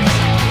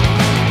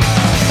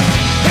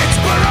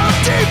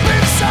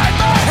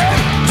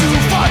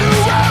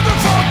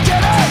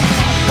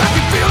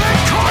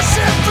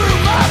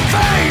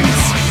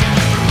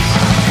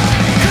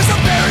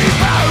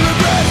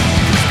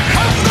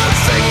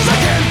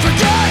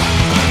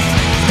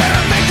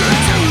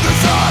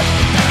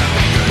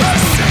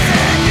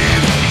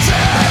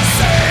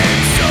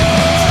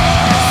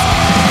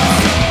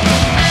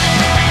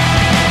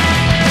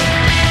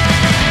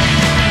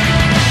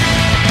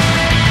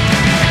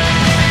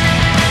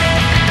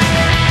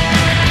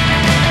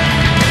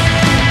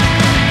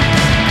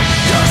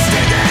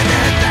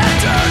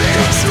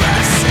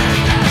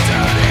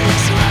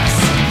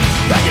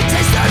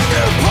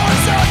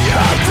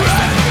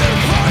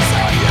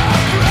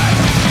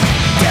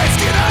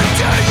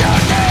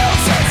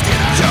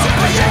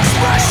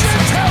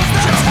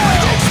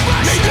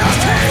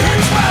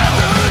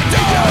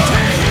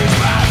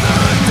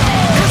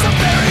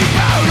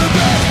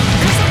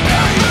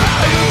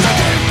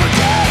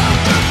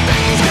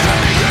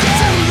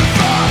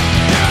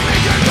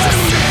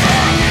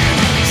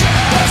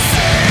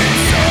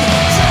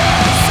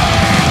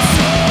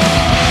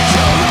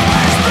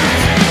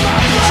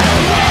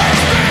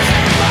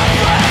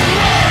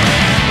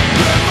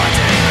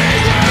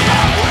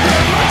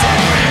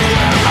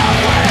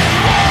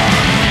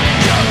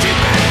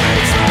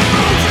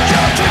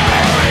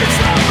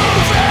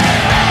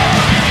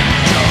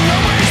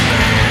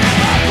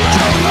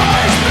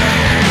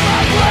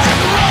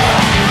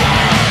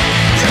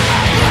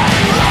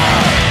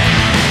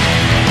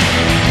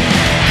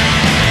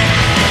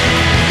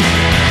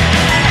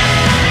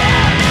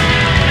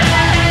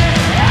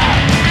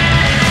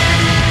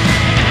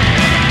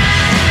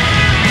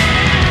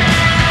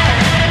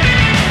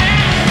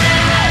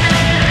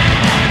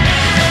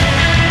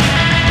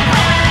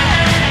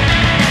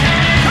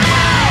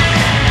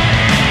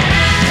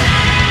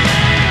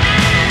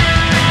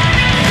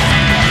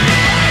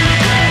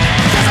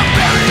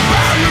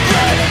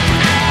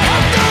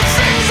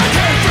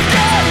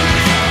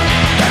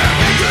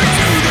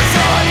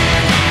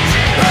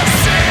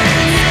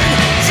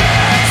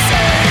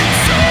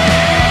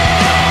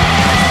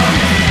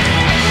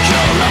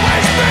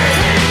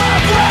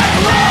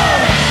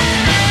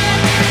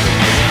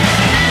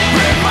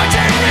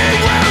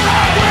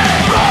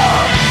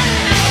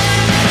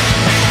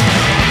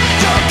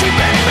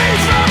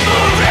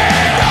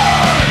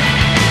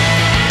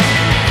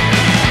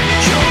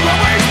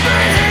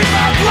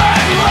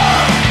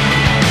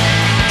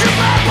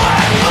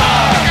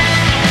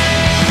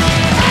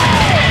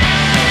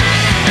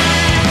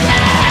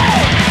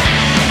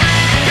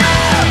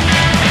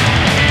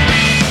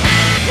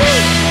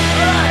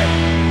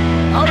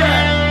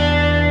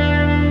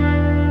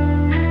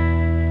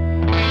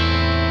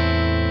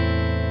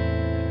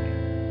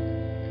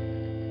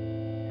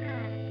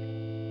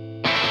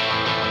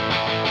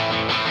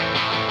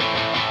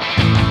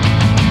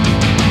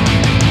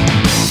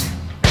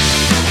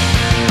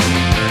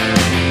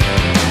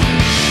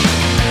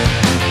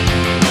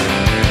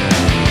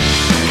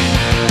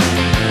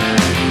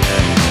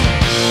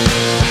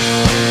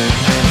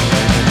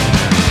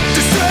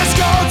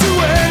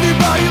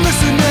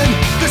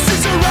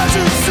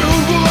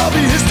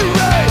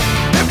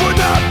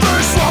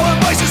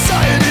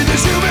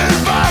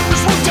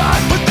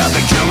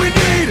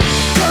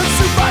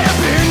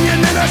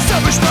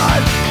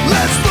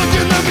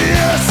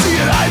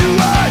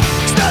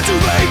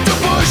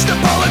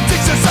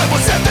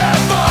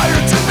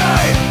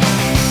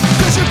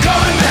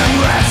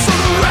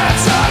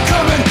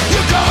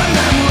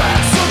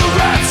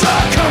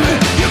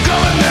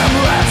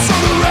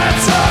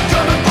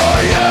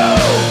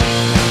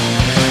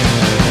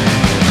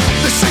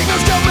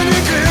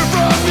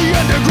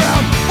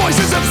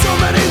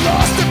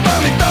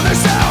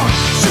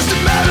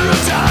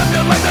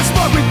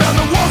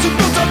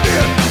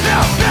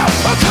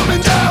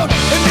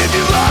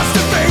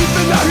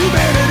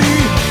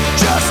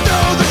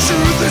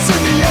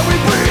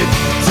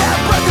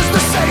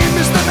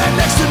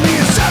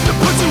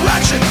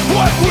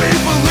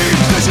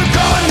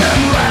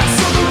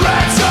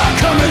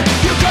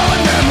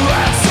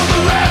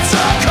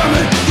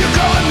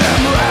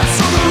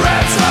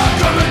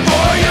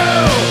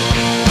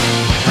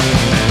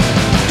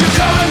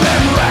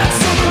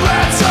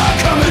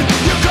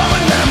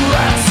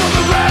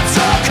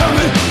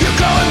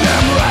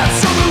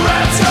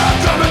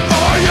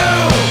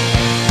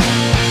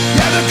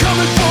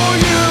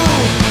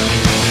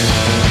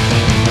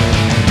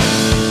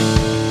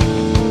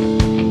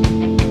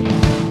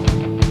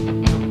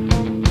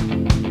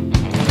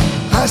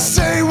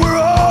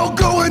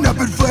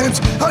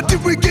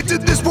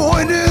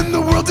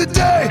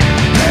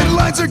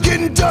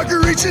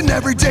 stronger each and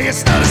every day.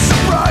 It's not a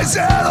surprise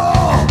at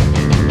all.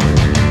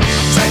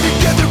 Tied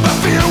together by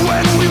fear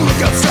when we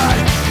look outside.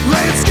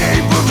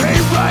 Landscape of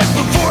hate right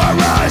before our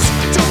eyes.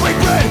 Don't break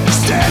bread,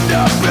 stand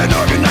up and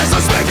organize.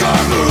 Let's make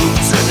our move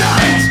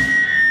tonight.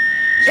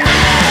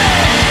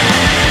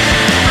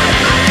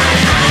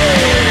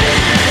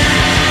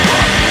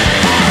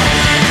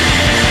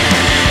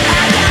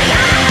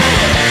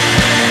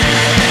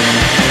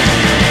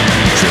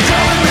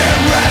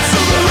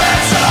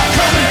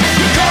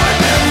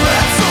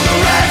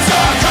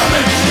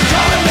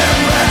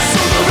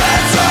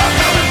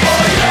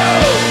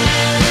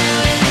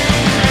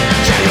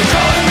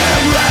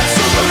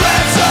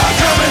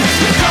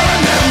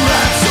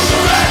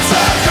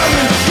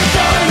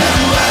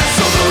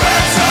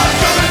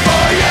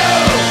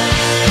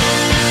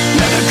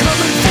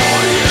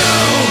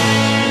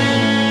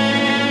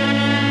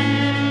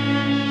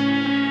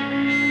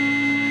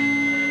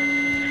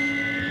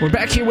 We're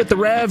back here with the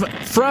Rev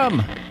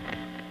from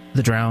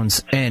the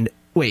Drowns. And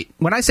wait,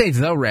 when I say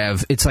the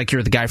Rev, it's like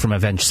you're the guy from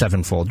Avenged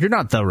Sevenfold. You're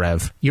not the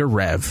Rev. You're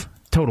Rev.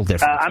 Total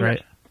difference,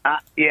 right?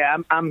 I'm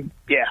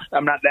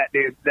not that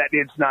dude. That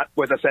dude's not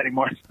with us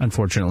anymore.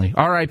 Unfortunately.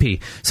 R.I.P.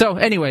 So,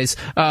 anyways,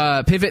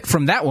 pivot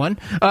from that one.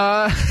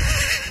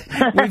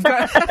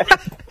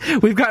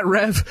 We've got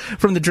Rev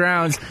from the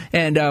Drowns,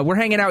 and we're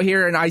hanging out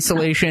here in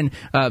isolation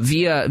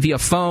via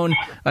phone,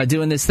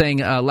 doing this thing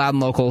loud and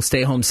local,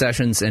 stay home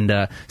sessions,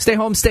 and stay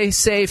home, stay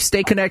safe,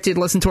 stay connected,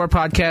 listen to our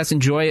podcast,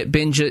 enjoy it,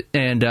 binge it,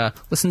 and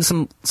listen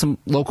to some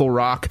local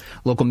rock,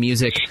 local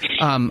music.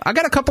 I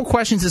got a couple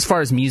questions as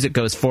far as music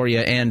goes for you,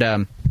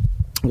 and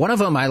one of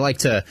them I like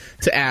to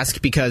ask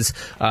because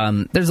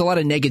there's a lot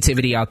of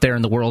negativity out there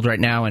in the world right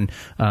now, and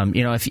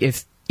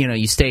if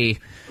you stay.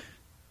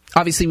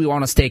 Obviously, we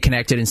want to stay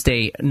connected and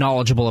stay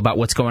knowledgeable about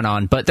what's going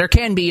on, but there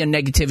can be a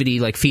negativity,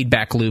 like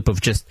feedback loop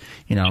of just,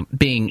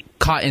 being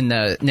caught in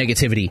the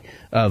negativity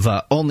of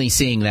only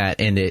seeing that,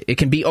 and it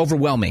can be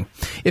overwhelming.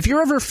 If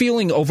you're ever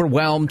feeling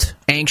overwhelmed,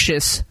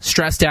 anxious,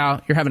 stressed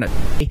out, you're having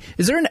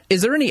is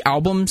there any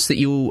albums that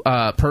you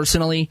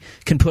personally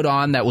can put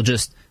on that will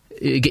just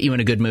get you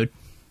in a good mood?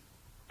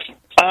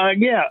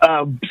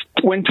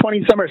 When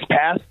 20 Summers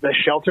Passed, the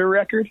Shelter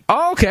record.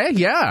 Oh, okay,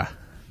 yeah.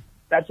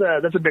 That's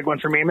a big one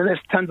for me. I mean, there's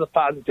tons of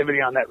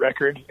positivity on that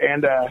record,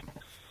 and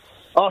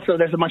also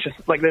there's a bunch of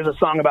there's a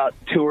song about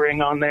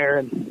touring on there,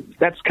 and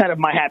that's kind of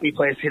my happy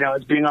place,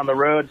 is being on the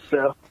road.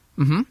 So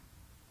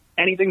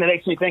anything that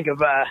makes me think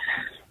of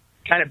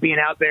kind of being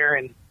out there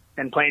and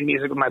playing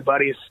music with my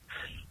buddies,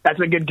 that's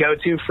a good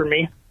go-to for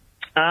me.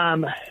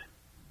 Trying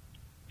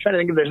to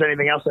think if there's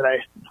anything else that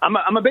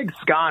I'm a big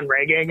ska and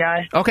reggae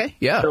guy. Okay,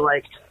 yeah. So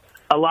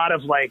a lot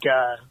of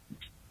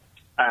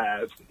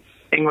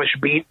English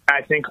beat,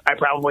 I think I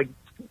probably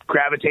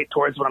gravitate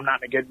towards when I'm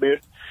not in a good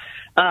mood.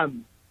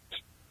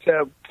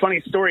 So,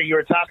 funny story, you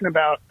were talking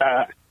about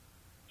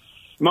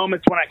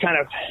moments when I kind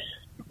of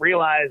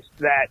realized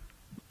that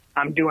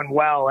I'm doing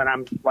well and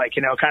I'm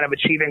kind of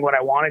achieving what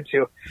I wanted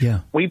to.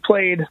 Yeah. We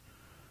played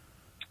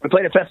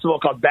a festival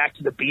called Back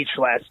to the Beach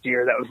last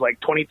year that was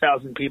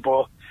 20,000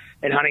 people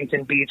in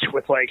Huntington Beach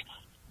with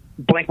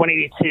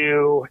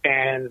Blink-182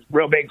 and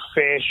Real Big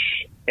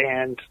Fish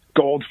and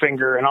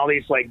Goldfinger and all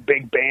these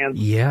big bands.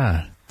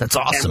 Yeah, that's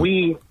awesome.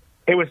 And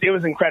it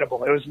was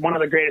incredible. It was one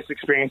of the greatest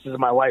experiences of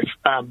my life. It's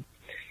kind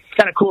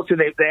of cool too.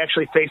 They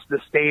actually faced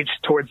the stage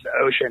towards the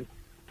ocean.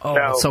 Oh,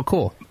 that's so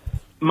cool.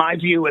 My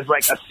view was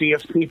a sea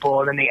of people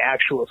and then the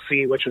actual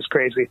sea, which was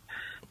crazy.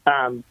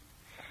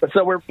 But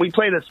so we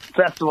play this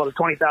festival to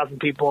 20,000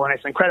 people, and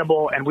it's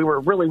incredible. And we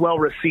were really well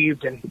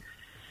received. And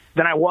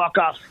then I walk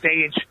off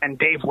stage, and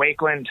Dave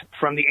Wakeland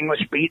from the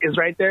English Beat is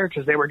right there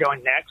because they were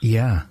going next.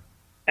 Yeah.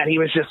 And he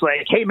was just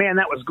like, "Hey, man,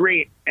 that was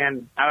great."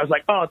 And I was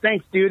like, "Oh,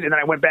 thanks, dude." And then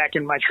I went back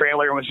in my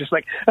trailer and was just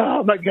like,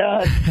 "Oh, my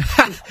God,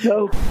 it's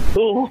so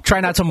cool."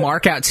 Try not to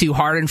mark out too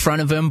hard in front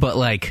of him, but,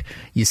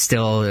 you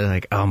still,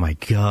 "Oh, my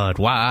God,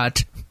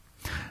 what?"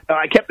 Oh,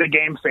 I kept the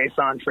game face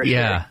on for sure.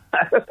 Yeah.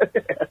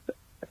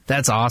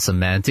 That's awesome,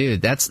 man.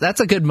 Dude, that's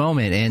a good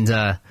moment. And,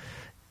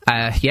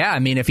 I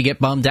mean, if you get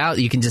bummed out,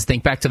 you can just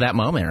think back to that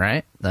moment,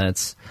 right?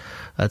 That's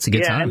a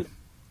good time.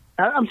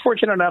 I'm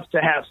fortunate enough to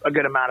have a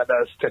good amount of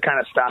those to kind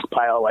of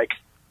stockpile.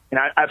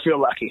 I feel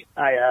lucky.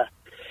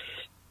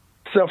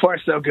 So far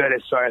so good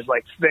as far as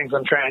things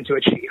I'm trying to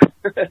achieve.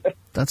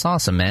 That's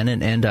awesome, man.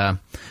 And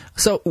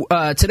so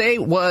today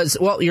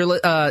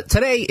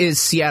today is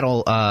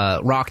Seattle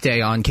Rock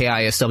Day on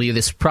KISW.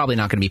 This is probably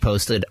not going to be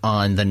posted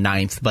on the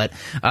 9th, but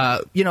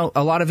a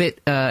lot of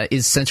it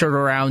is centered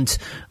around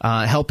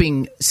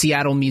helping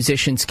Seattle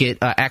musicians get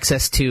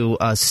access to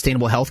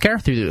sustainable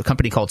healthcare through a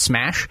company called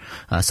Smash.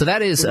 So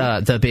that is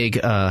the big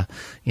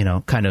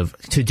kind of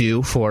to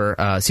do for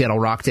Seattle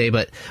Rock Day.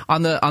 But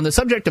on the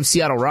subject of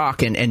Seattle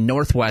rock and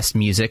Northwest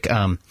music,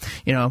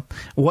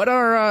 what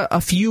are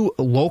a few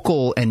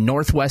local and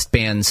Northwest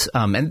bands,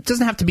 and it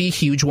doesn't have to be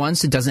huge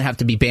ones. It doesn't have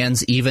to be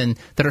bands even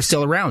that are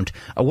still around.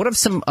 What are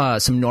some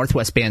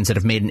Northwest bands that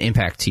have made an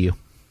impact to you?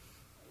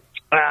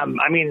 I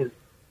mean,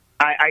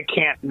 I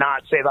can't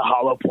not say the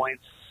Hollow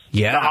Points.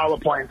 Yeah. The Hollow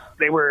Points,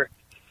 they were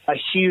a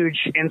huge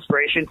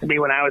inspiration to me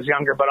when I was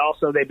younger, but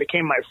also they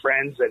became my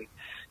friends, and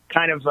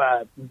kind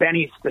of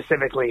Benny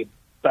specifically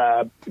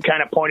kind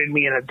of pointed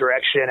me in a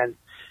direction, and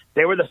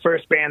they were the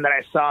first band that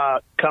I saw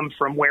come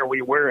from where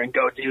we were and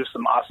go do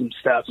some awesome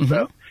stuff. Mm-hmm.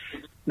 So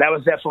that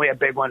was definitely a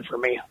big one for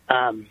me.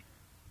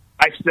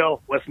 I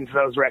still listen to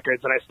those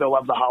records, and I still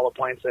love the Hollow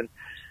Points, and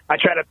I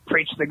try to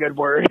preach the good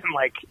word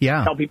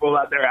and tell people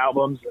about their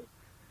albums.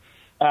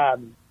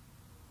 And,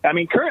 I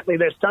mean, currently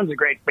there's tons of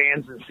great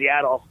bands in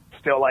Seattle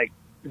still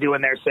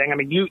doing their thing. I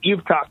mean,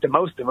 you've talked to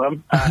most of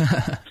them.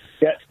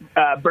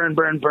 Burn,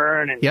 Burn,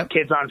 Burn, and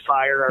Kids on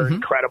Fire are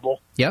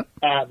incredible. Yep.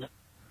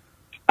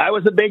 I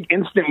was a big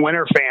Instant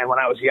Winter fan when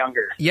I was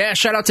younger. Yeah,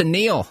 shout out to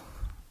Neil.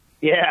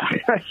 Yeah.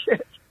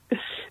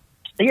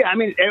 Yeah, I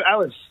mean, I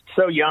was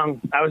so young.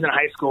 I was in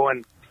high school,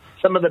 and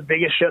some of the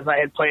biggest shows I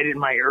had played in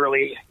my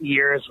early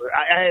years,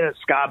 I had a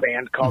ska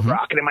band called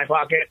Rocket in My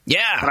Pocket when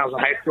I was in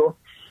high school.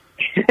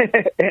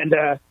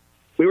 And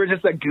we were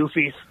just a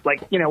goofy,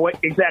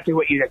 exactly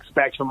what you'd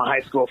expect from a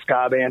high school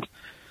ska band.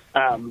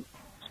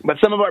 But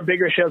some of our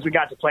bigger shows we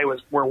got to play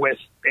were with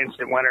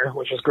Instant Winter,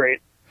 which was great.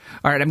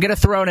 All right, I'm going to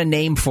throw in a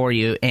name for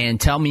you and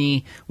tell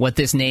me what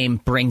this name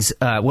brings,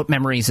 what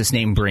memories this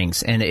name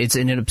brings. And it's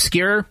an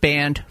obscure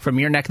band from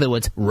your neck of the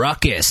woods,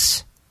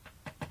 Ruckus.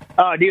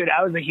 Oh, dude,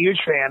 I was a huge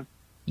fan.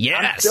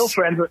 Yes.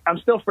 I'm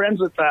still friends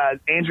with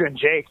Andrew and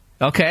Jake.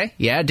 Okay,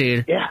 yeah,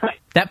 dude. Yeah.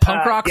 That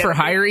Punk Rock for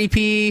Hire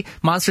EP,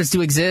 Monsters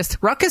Do Exist,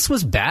 Ruckus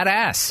was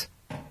badass.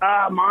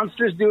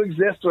 Monsters Do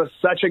Exist was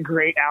such a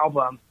great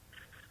album.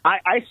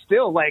 I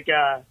still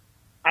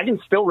I can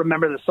still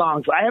remember the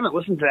songs. I haven't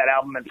listened to that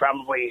album in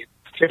probably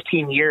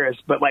 15 years,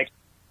 but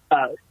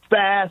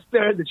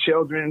Faster, The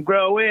Children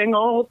Growing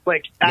Old.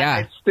 I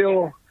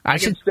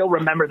can still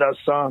remember those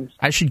songs.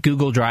 I should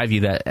Google Drive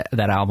you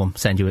that album,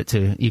 send you it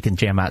to, you can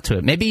jam out to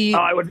it. Maybe. Oh,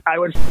 I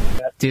would.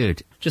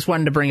 Dude, just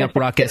wanted to bring up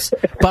Ruckus.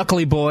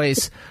 Buckley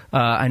Boys,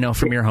 I know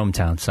from your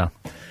hometown, so.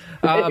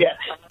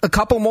 A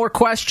couple more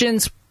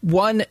questions.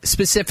 One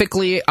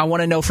specifically I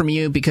want to know from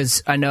you,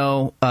 because I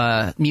know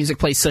music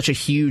plays such a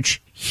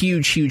huge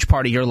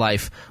part of your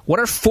life. What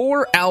are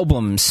 4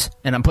 albums,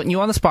 and I'm putting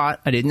you on the spot,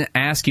 I didn't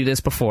ask you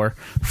this before,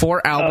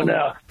 4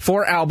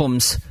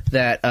 albums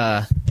that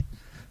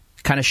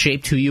kind of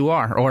shaped who you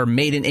are or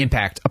made an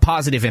impact, a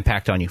positive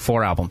impact on you?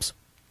 4 albums.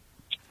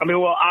 I mean,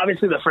 well,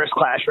 obviously the first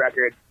Clash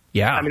record.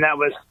 Yeah. I mean,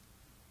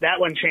 that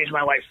one changed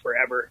my life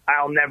forever.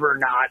 I'll never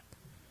not.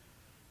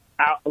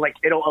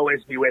 It'll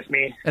always be with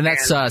me. And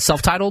that's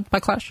self-titled by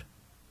Clash?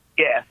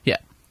 Yeah. Yeah.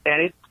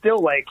 And it's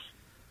still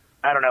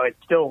I don't know, it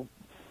still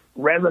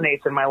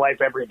resonates in my life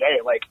every day.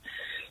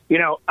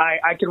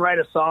 I can write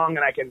a song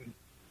and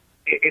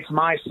it's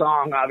my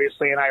song,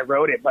 obviously, and I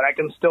wrote it, but I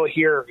can still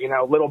hear,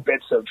 little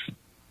bits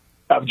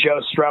of Joe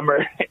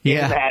Strummer in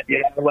that,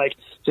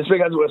 just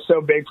because it was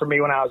so big for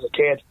me when I was a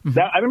kid. Mm-hmm.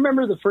 I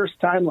remember the first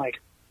time,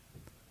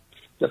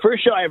 the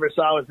first show I ever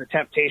saw was The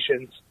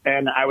Temptations,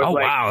 and I was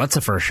wow, that's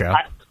the first show.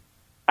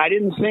 I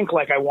didn't think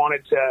I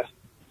wanted to,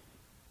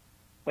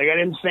 I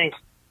didn't think,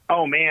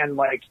 oh man,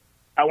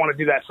 I want to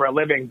do that for a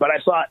living. But I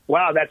thought,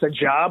 wow, that's a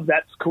job.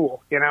 That's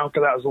cool,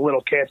 because I was a little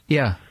kid.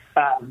 Yeah.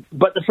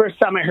 But the first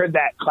time I heard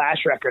that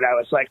Clash record, I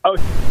was like, oh,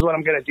 this is what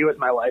I'm going to do with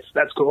my life.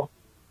 That's cool.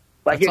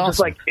 That's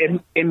awesome.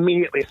 Just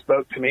immediately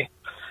spoke to me.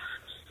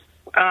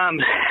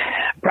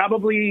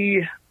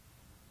 Probably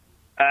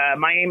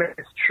My Aim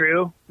Is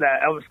True,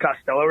 that Elvis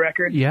Costello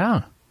record.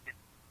 Yeah.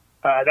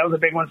 That was a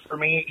big one for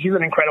me. He's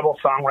an incredible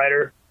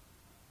songwriter.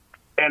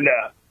 And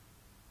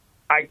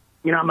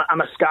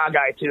I'm a ska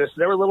guy too, so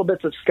there were little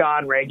bits of ska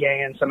and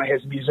reggae in some of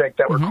his music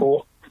that were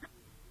cool.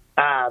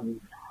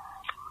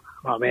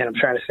 Oh man, I'm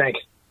trying to think.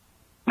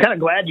 I'm kind of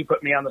glad you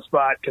put me on the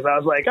spot, because I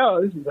was like,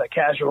 oh, this is a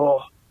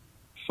casual,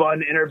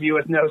 fun interview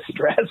with no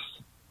stress.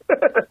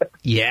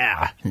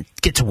 Yeah,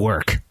 get to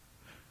work.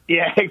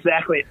 Yeah,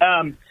 exactly.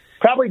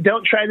 Probably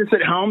Don't Try This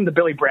at Home, the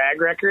Billy Bragg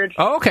record.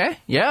 Oh, okay,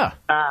 yeah.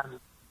 I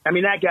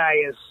mean, that guy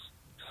is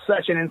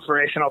such an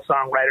inspirational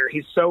songwriter.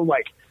 He's so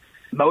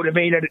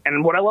motivated,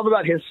 and what I love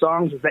about his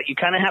songs is that you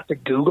kind of have to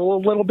Google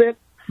a little bit.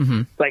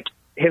 Mm-hmm.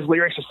 His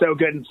lyrics are so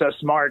good and so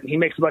smart, and he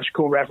makes a bunch of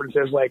cool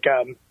references.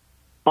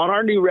 On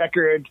our new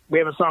record, we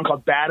have a song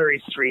called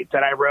Battery Street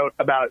that I wrote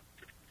about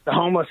the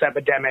homeless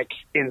epidemic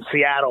in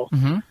Seattle.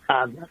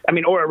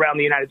 Mm-hmm. Or around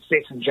the United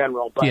States in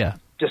general, but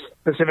just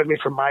specifically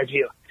from my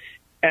view.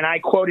 And I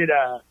quoted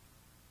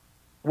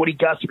Woody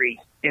Guthrie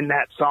in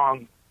that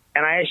song,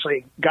 and I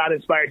actually got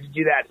inspired to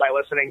do that by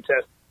listening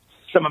to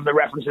some of the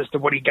references to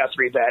Woody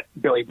Guthrie that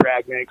Billy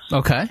Bragg makes.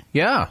 Okay,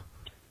 yeah.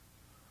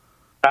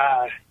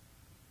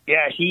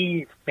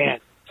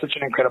 Such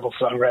an incredible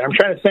songwriter. I'm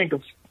trying to think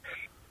of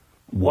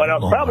what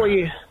else.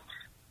 Probably,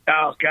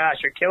 oh gosh,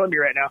 you're killing me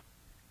right now.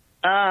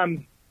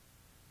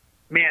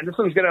 Man, this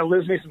one's going to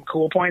lose me some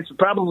cool points.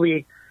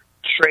 Probably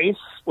Trace,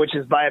 which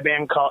is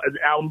an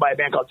album by a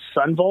band called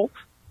Sunvolt.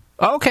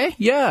 Okay,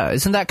 yeah.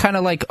 Isn't that kind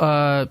of like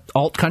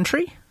alt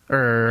country?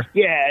 Or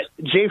yeah,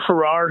 Jay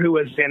Farrar, who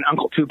was in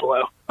Uncle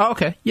Tupelo. Oh,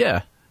 okay,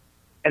 yeah.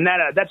 And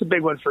that's a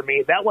big one for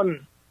me. That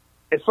one,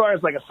 as far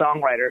as a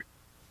songwriter,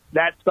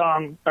 that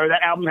song or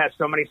that album has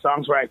so many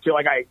songs where I feel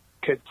like I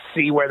could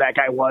see where that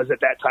guy was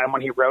at that time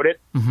when he wrote it.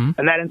 Mm-hmm.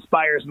 And that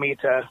inspires me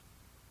to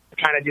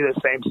kind of do the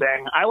same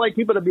thing. I like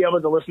people to be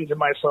able to listen to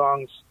my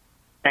songs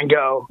and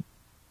go,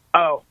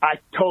 oh, I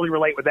totally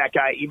relate with that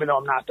guy, even though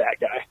I'm not that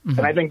guy. Mm-hmm.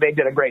 And I think they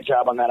did a great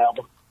job on that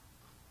album.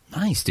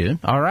 Nice, dude.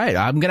 All right.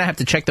 I'm going to have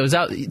to check those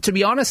out. To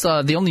be honest,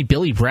 the only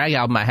Billy Bragg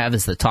album I have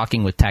is the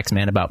Talking with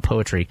Taxman About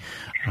Poetry.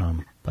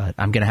 But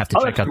I'm going to have to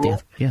check out cool. the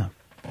other. Yeah.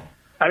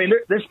 I mean,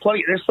 there's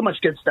so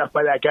much good stuff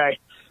by that guy.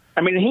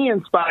 I mean, he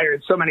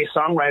inspired so many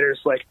songwriters.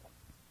 Like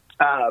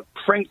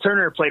Frank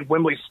Turner played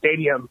Wembley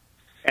Stadium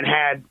and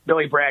had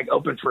Billy Bragg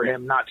open for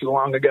him not too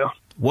long ago.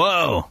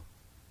 Whoa.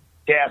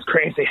 Yeah, it's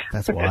crazy.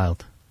 That's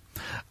wild.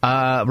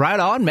 Right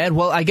on, man.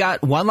 Well, I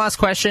got one last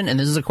question, and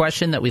this is a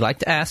question that we like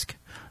to ask,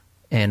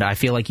 and I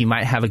feel like you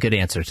might have a good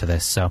answer to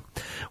this. So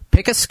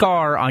pick a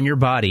scar on your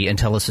body and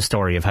tell us a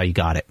story of how you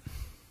got it.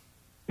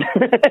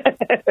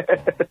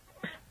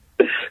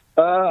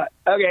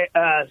 Okay,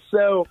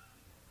 so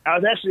I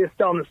was actually just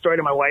telling the story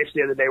to my wife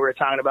the other day. We were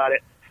talking about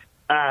it.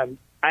 I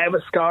have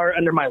a scar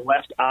under my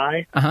left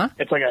eye. Uh-huh.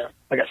 It's like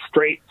a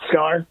straight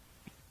scar.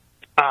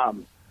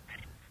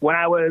 When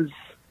I was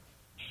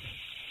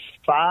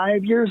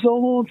 5 years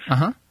old,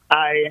 Uh-huh.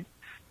 I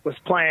was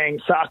playing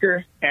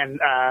soccer,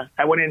 and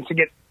I went in to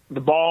get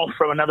the ball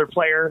from another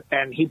player,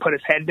 and he put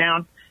his head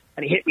down,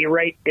 and he hit me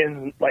right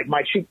in like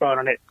my cheekbone,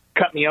 and it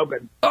cut me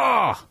open.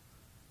 Oh!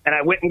 And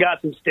I went and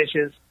got some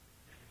stitches.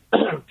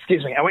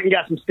 Excuse me. I went and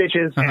got some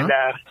stitches, Uh-huh. and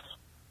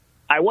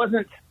I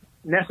wasn't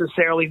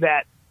necessarily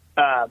that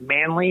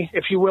manly,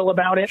 if you will,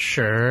 about it.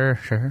 Sure.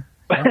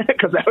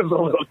 Because I was a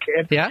little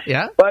kid.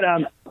 Yeah. But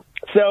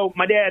so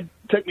my dad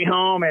took me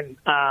home, and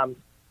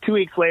 2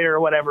 weeks later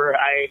or whatever,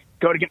 I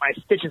go to get my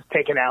stitches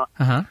taken out.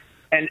 Uh-huh.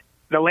 And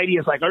the lady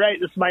is like, all right,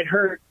 this might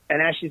hurt. And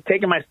as she's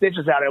taking my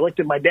stitches out, I looked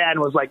at my dad and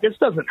was like, this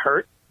doesn't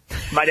hurt.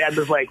 My dad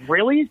was like,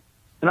 really?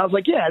 And I was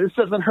like, yeah, this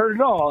doesn't hurt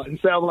at all. And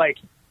so, like,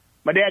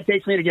 my dad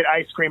takes me to get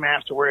ice cream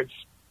afterwards.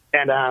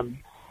 And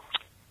I'm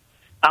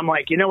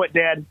like, you know what,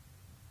 Dad?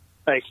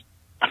 Like,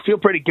 I feel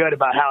pretty good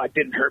about how it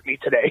didn't hurt me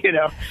today, you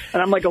know?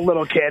 And I'm like a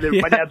little kid. And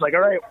my dad's like,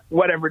 all right,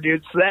 whatever,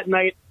 dude. So that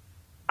night,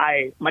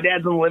 my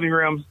dad's in the living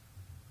room.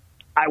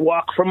 I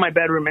walk from my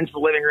bedroom into the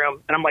living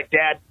room, and I'm like,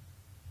 Dad,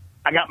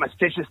 I got my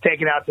stitches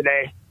taken out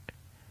today.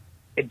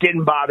 It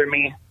didn't bother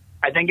me.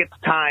 I think it's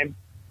time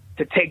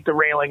to take the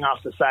railing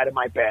off the side of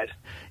my bed.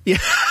 Yeah.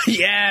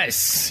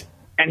 Yes.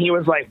 And he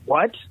was like,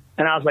 what?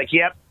 And I was like,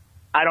 yep,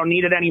 I don't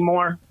need it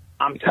anymore.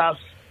 I'm tough.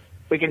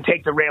 We can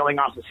take the railing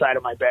off the side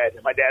of my bed.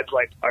 And my dad's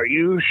like, are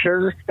you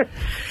sure?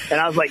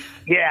 And I was like,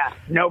 yeah,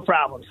 no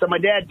problem. So my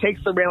dad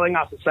takes the railing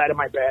off the side of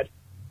my bed.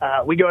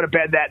 We go to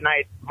bed that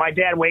night. My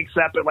dad wakes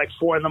up at like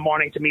 4 a.m.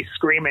 to me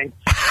screaming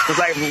because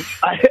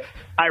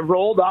I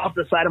rolled off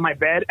the side of my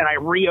bed and I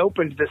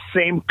reopened the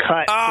same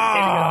cut in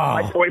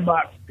my toy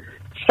box.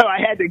 So I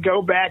had to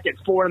go back at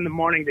 4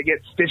 a.m. to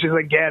get stitches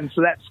again.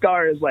 So that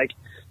scar is like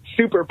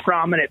super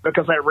prominent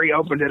because I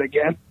reopened it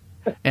again.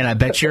 And I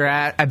bet your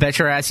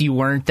ass you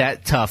weren't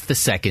that tough the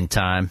second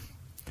time.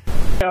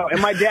 No,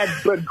 and my dad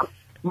put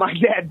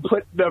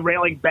the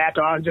railing back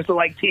on just to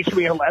like teach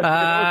me a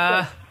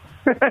lesson.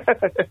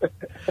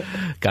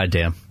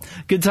 Goddamn.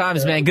 Good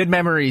times, man. Good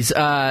memories.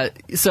 So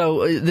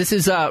this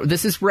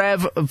is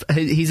Rev.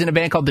 He's in a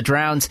band called The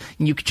Drowns.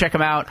 You can check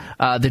him out.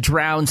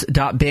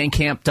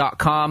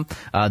 thedrowns.bandcamp.com.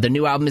 The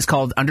new album is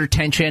called Under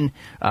Tension.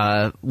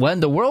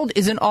 When the world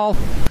isn't all,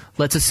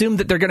 let's assume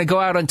that they're going to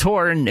go out on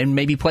tour and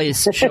maybe play a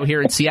show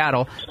here in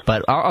Seattle.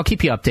 But I'll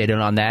keep you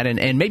updated on that.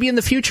 And maybe in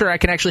the future I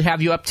can actually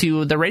have you up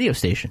to the radio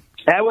station.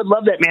 I would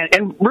love that, man.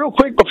 And real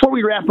quick, before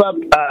we wrap up,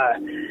 I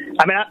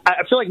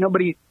feel like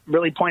nobody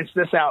really points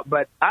this out,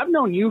 but I've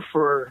known you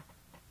for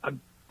a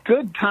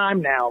good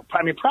time now.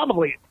 I mean,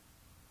 probably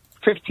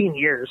 15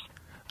 years.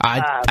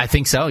 I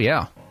think so,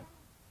 yeah.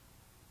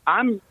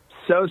 I'm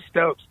so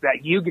stoked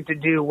that you get to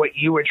do what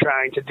you were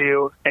trying to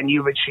do and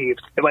you've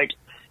achieved. Like,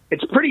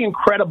 it's pretty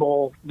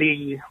incredible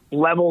the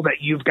level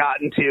that you've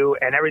gotten to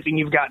and everything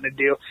you've gotten to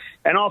do.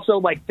 And also,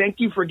 like, thank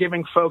you for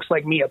giving folks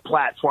like me a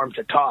platform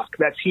to talk.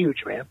 That's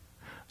huge, man.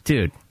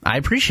 Dude, I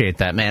appreciate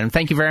that, man.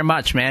 Thank you very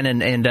much, man.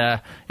 And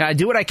I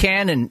do what I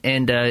can,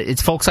 and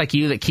it's folks like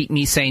you that keep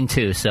me sane,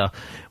 too. So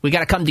we got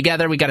to come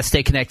together. We got to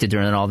stay connected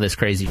during all this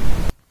crazy.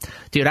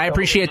 Dude, I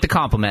appreciate the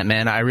compliment,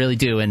 man. I really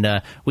do.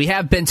 And we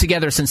have been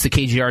together since the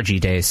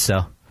KGRG days,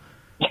 so.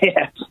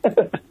 Yeah.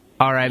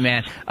 All right,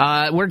 man.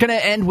 We're going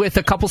to end with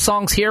a couple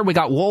songs here. We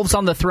got Wolves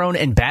on the Throne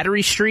and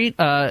Battery Street.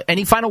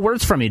 Any final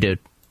words from you, dude?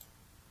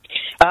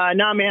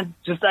 No, man.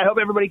 Just I hope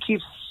everybody try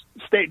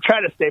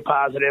to stay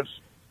positive.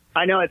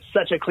 I know it's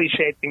such a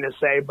cliche thing to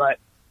say, but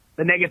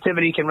the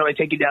negativity can really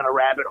take you down a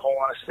rabbit hole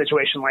in a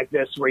situation like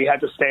this where you have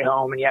to stay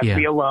home and you have to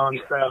be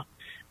alone. So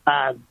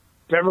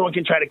if everyone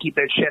can try to keep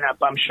their chin up,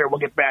 I'm sure we'll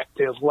get back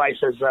to life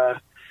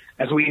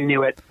as we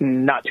knew it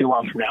not too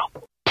long from now.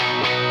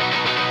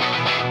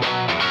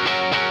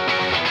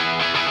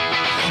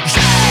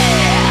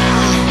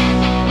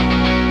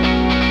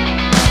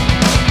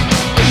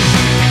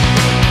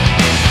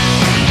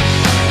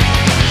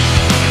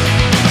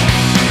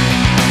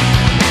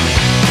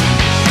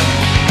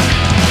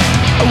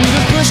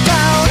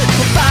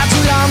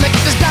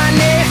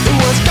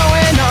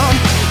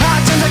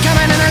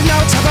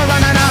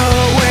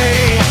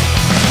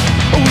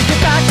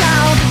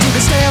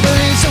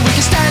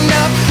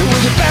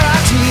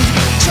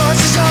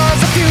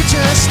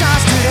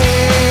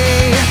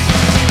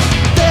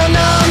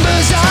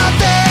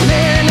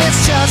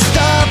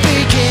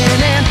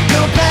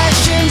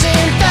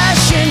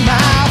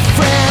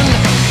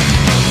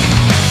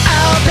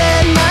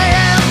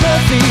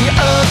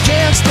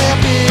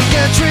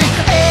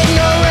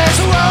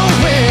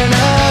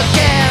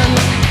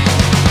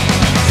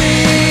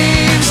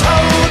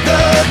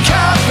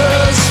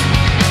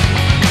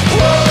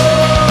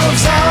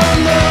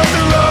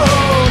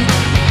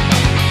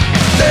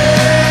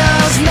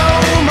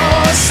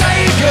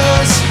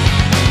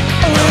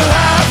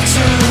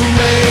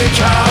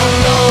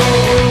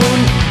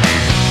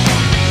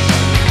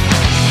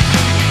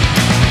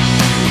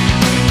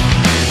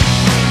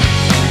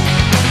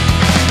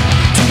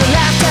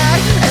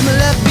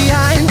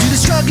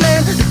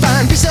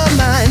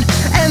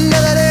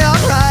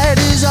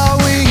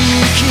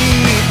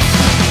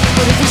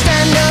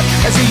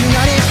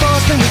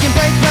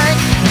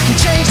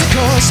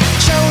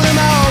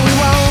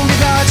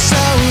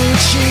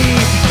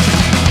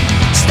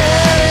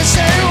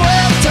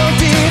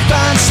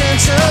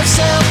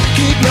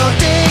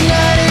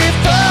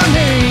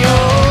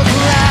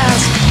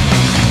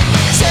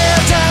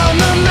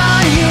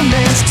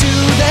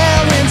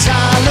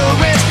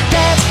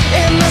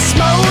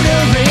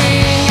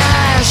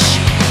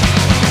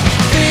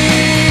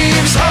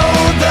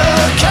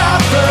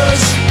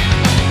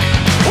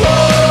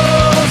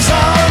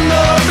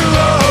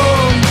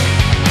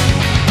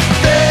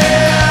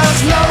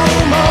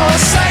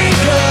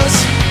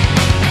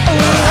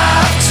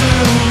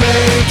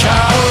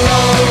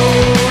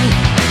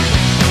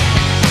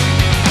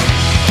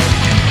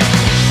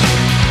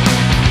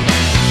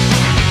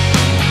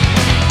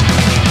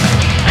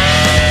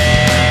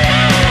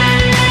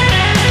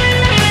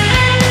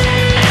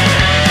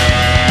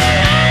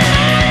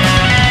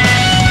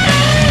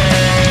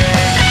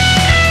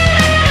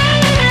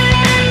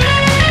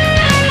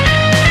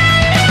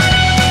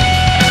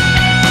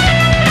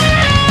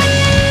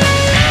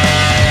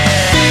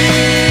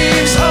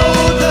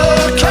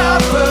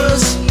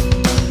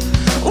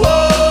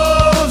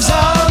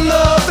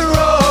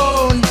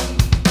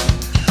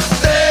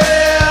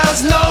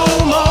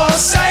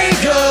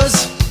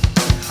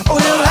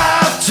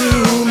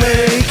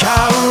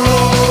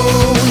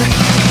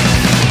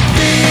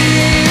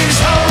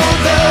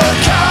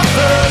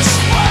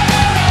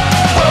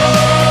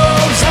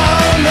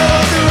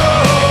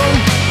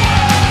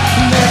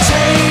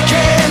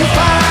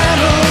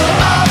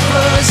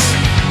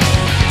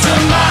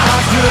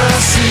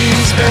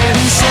 has been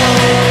sold.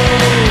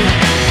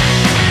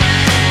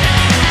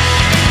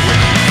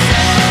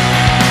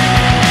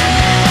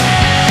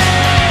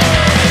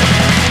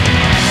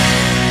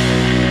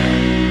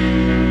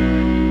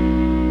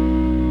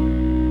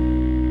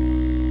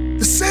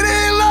 The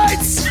city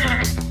lights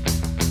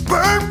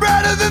burn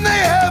brighter than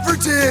they ever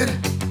did.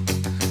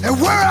 And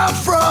where I'm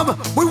from,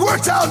 we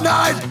worked all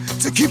night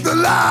to keep the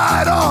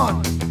light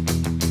on.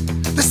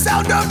 The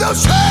sound of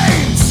those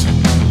trains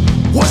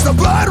was the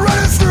blood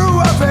running through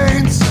our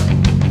veins.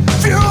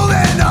 Fuel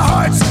in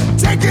our hearts,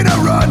 taking a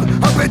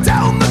run up and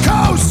down the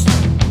coast.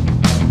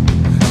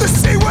 The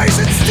sea waves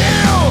it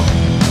still,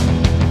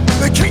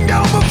 the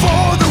kingdom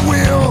before the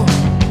wheel.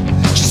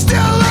 She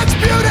still looks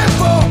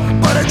beautiful,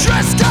 but her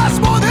dress costs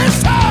more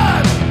this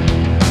time.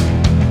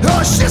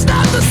 Oh, she's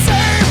not the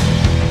same.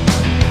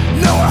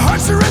 No, our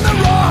hearts are in the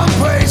wrong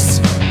place.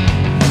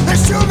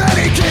 There's too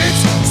many kids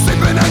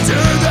sleeping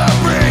under the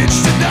bridge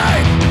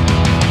tonight.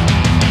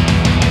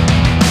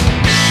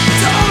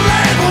 Don't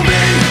label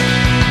me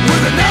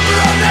with a number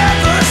I'll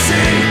never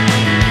see.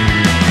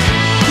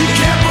 You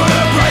can't put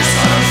a price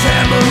on a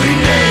family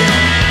name.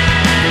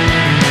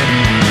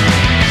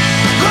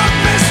 Look,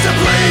 Mr.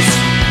 Please,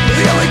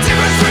 the only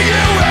difference for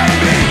you and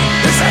me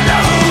is I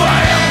know who I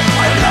am,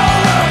 I know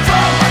where I'm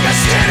from, I got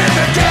skin in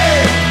the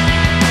game.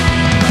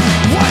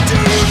 What do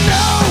you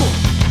know?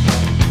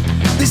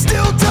 They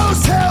still don't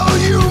tell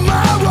you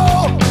my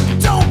role.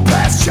 Don't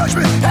pass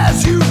judgment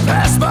as you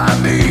pass by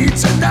me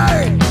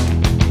tonight.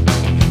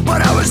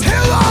 But I was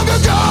here long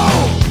ago,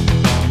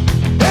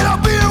 and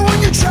I'll be here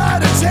when you try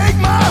to take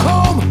my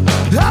home.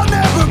 I'll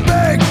never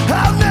beg,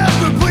 I'll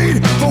never plead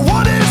for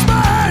what is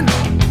mine.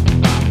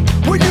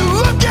 When you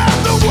look at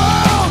the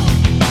world,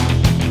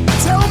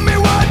 tell me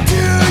what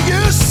do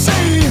you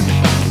see?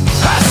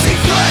 I see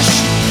flesh,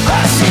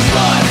 I see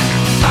blood,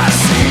 I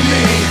see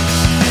me.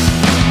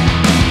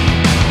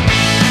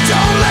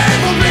 Don't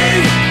label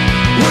me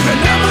with a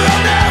number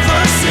I'll never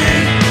see.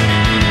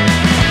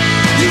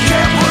 You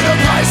can't put a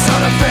price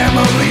on a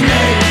family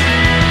name.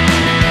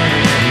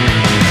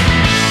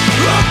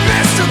 Look,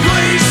 Mr.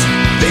 Please,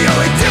 the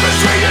only difference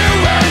for you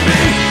and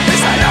me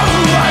is I know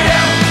who I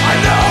am, I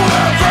know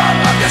where I'm from,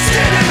 I'm just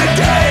skin in the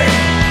game.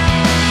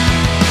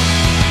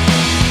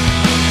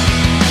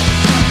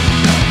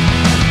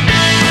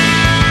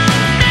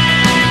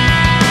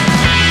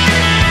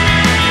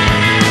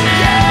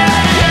 Yeah,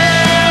 yeah.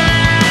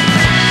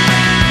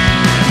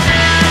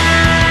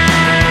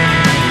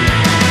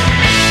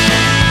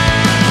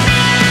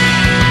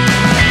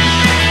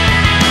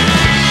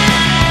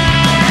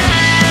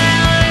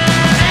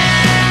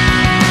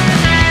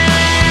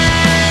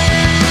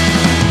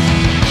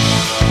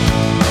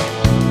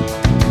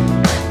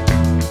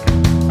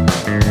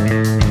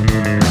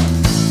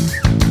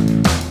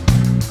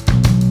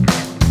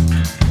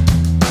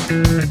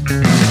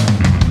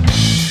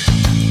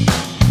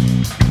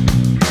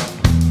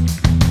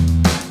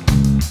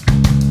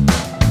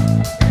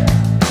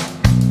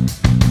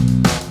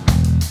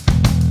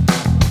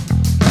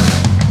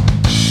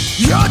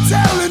 You're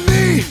telling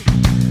me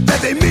that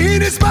they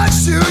mean as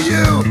much to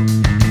you.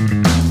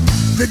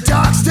 The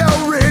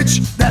Doxdale Ridge,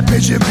 that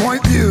Pigeon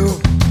Point view.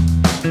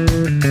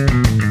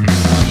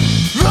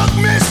 Look,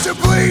 Mr.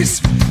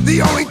 Please,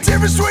 the only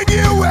difference between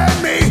you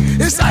and me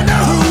is I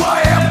know who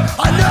I am,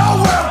 I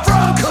know where I'm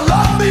from,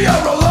 Columbia,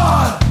 roll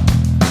on.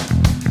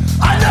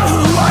 I know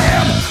who I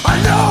am, I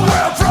know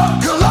where I'm from,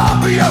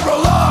 Columbia,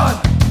 roll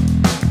on.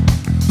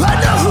 I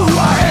know who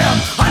I am,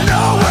 I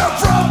know where I'm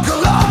from,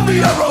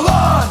 Columbia, roll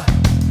on.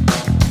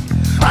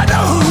 I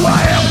know who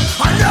I am,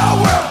 I know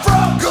where I'm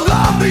from,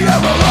 Columbia,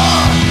 roll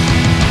on.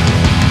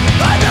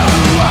 I know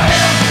who I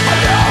am, I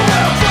know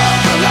where I'm from,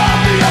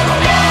 Columbia,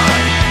 roll on.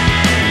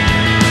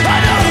 I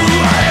know who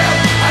I am,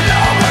 I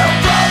know where I'm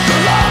from,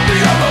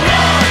 Columbia, roll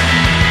on.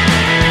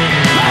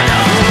 I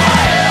know who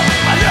I am,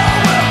 I know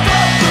where I'm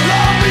from,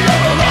 Columbia,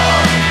 roll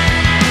on.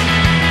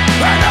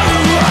 I know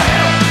who I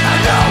am, I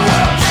know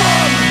where I'm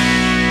from.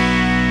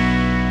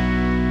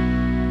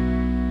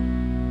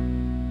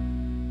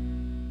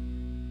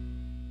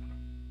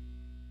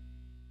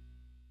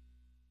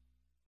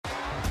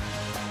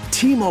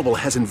 T-Mobile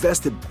has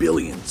invested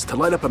billions to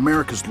light up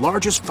America's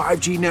largest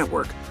 5G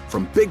network,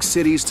 from big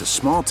cities to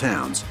small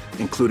towns,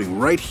 including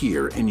right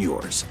here in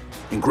yours.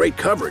 And great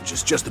coverage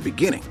is just the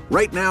beginning.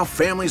 Right now,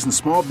 families and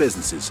small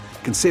businesses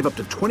can save up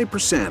to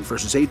 20%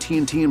 versus AT&T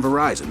and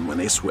Verizon when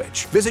they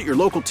switch. Visit your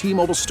local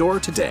T-Mobile store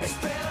today.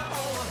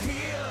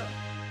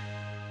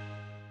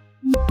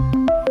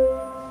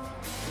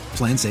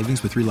 Plan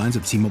savings with 3 lines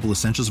of T-Mobile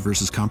Essentials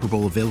versus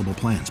comparable available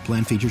plans.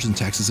 Plan features and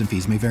taxes and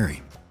fees may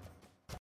vary.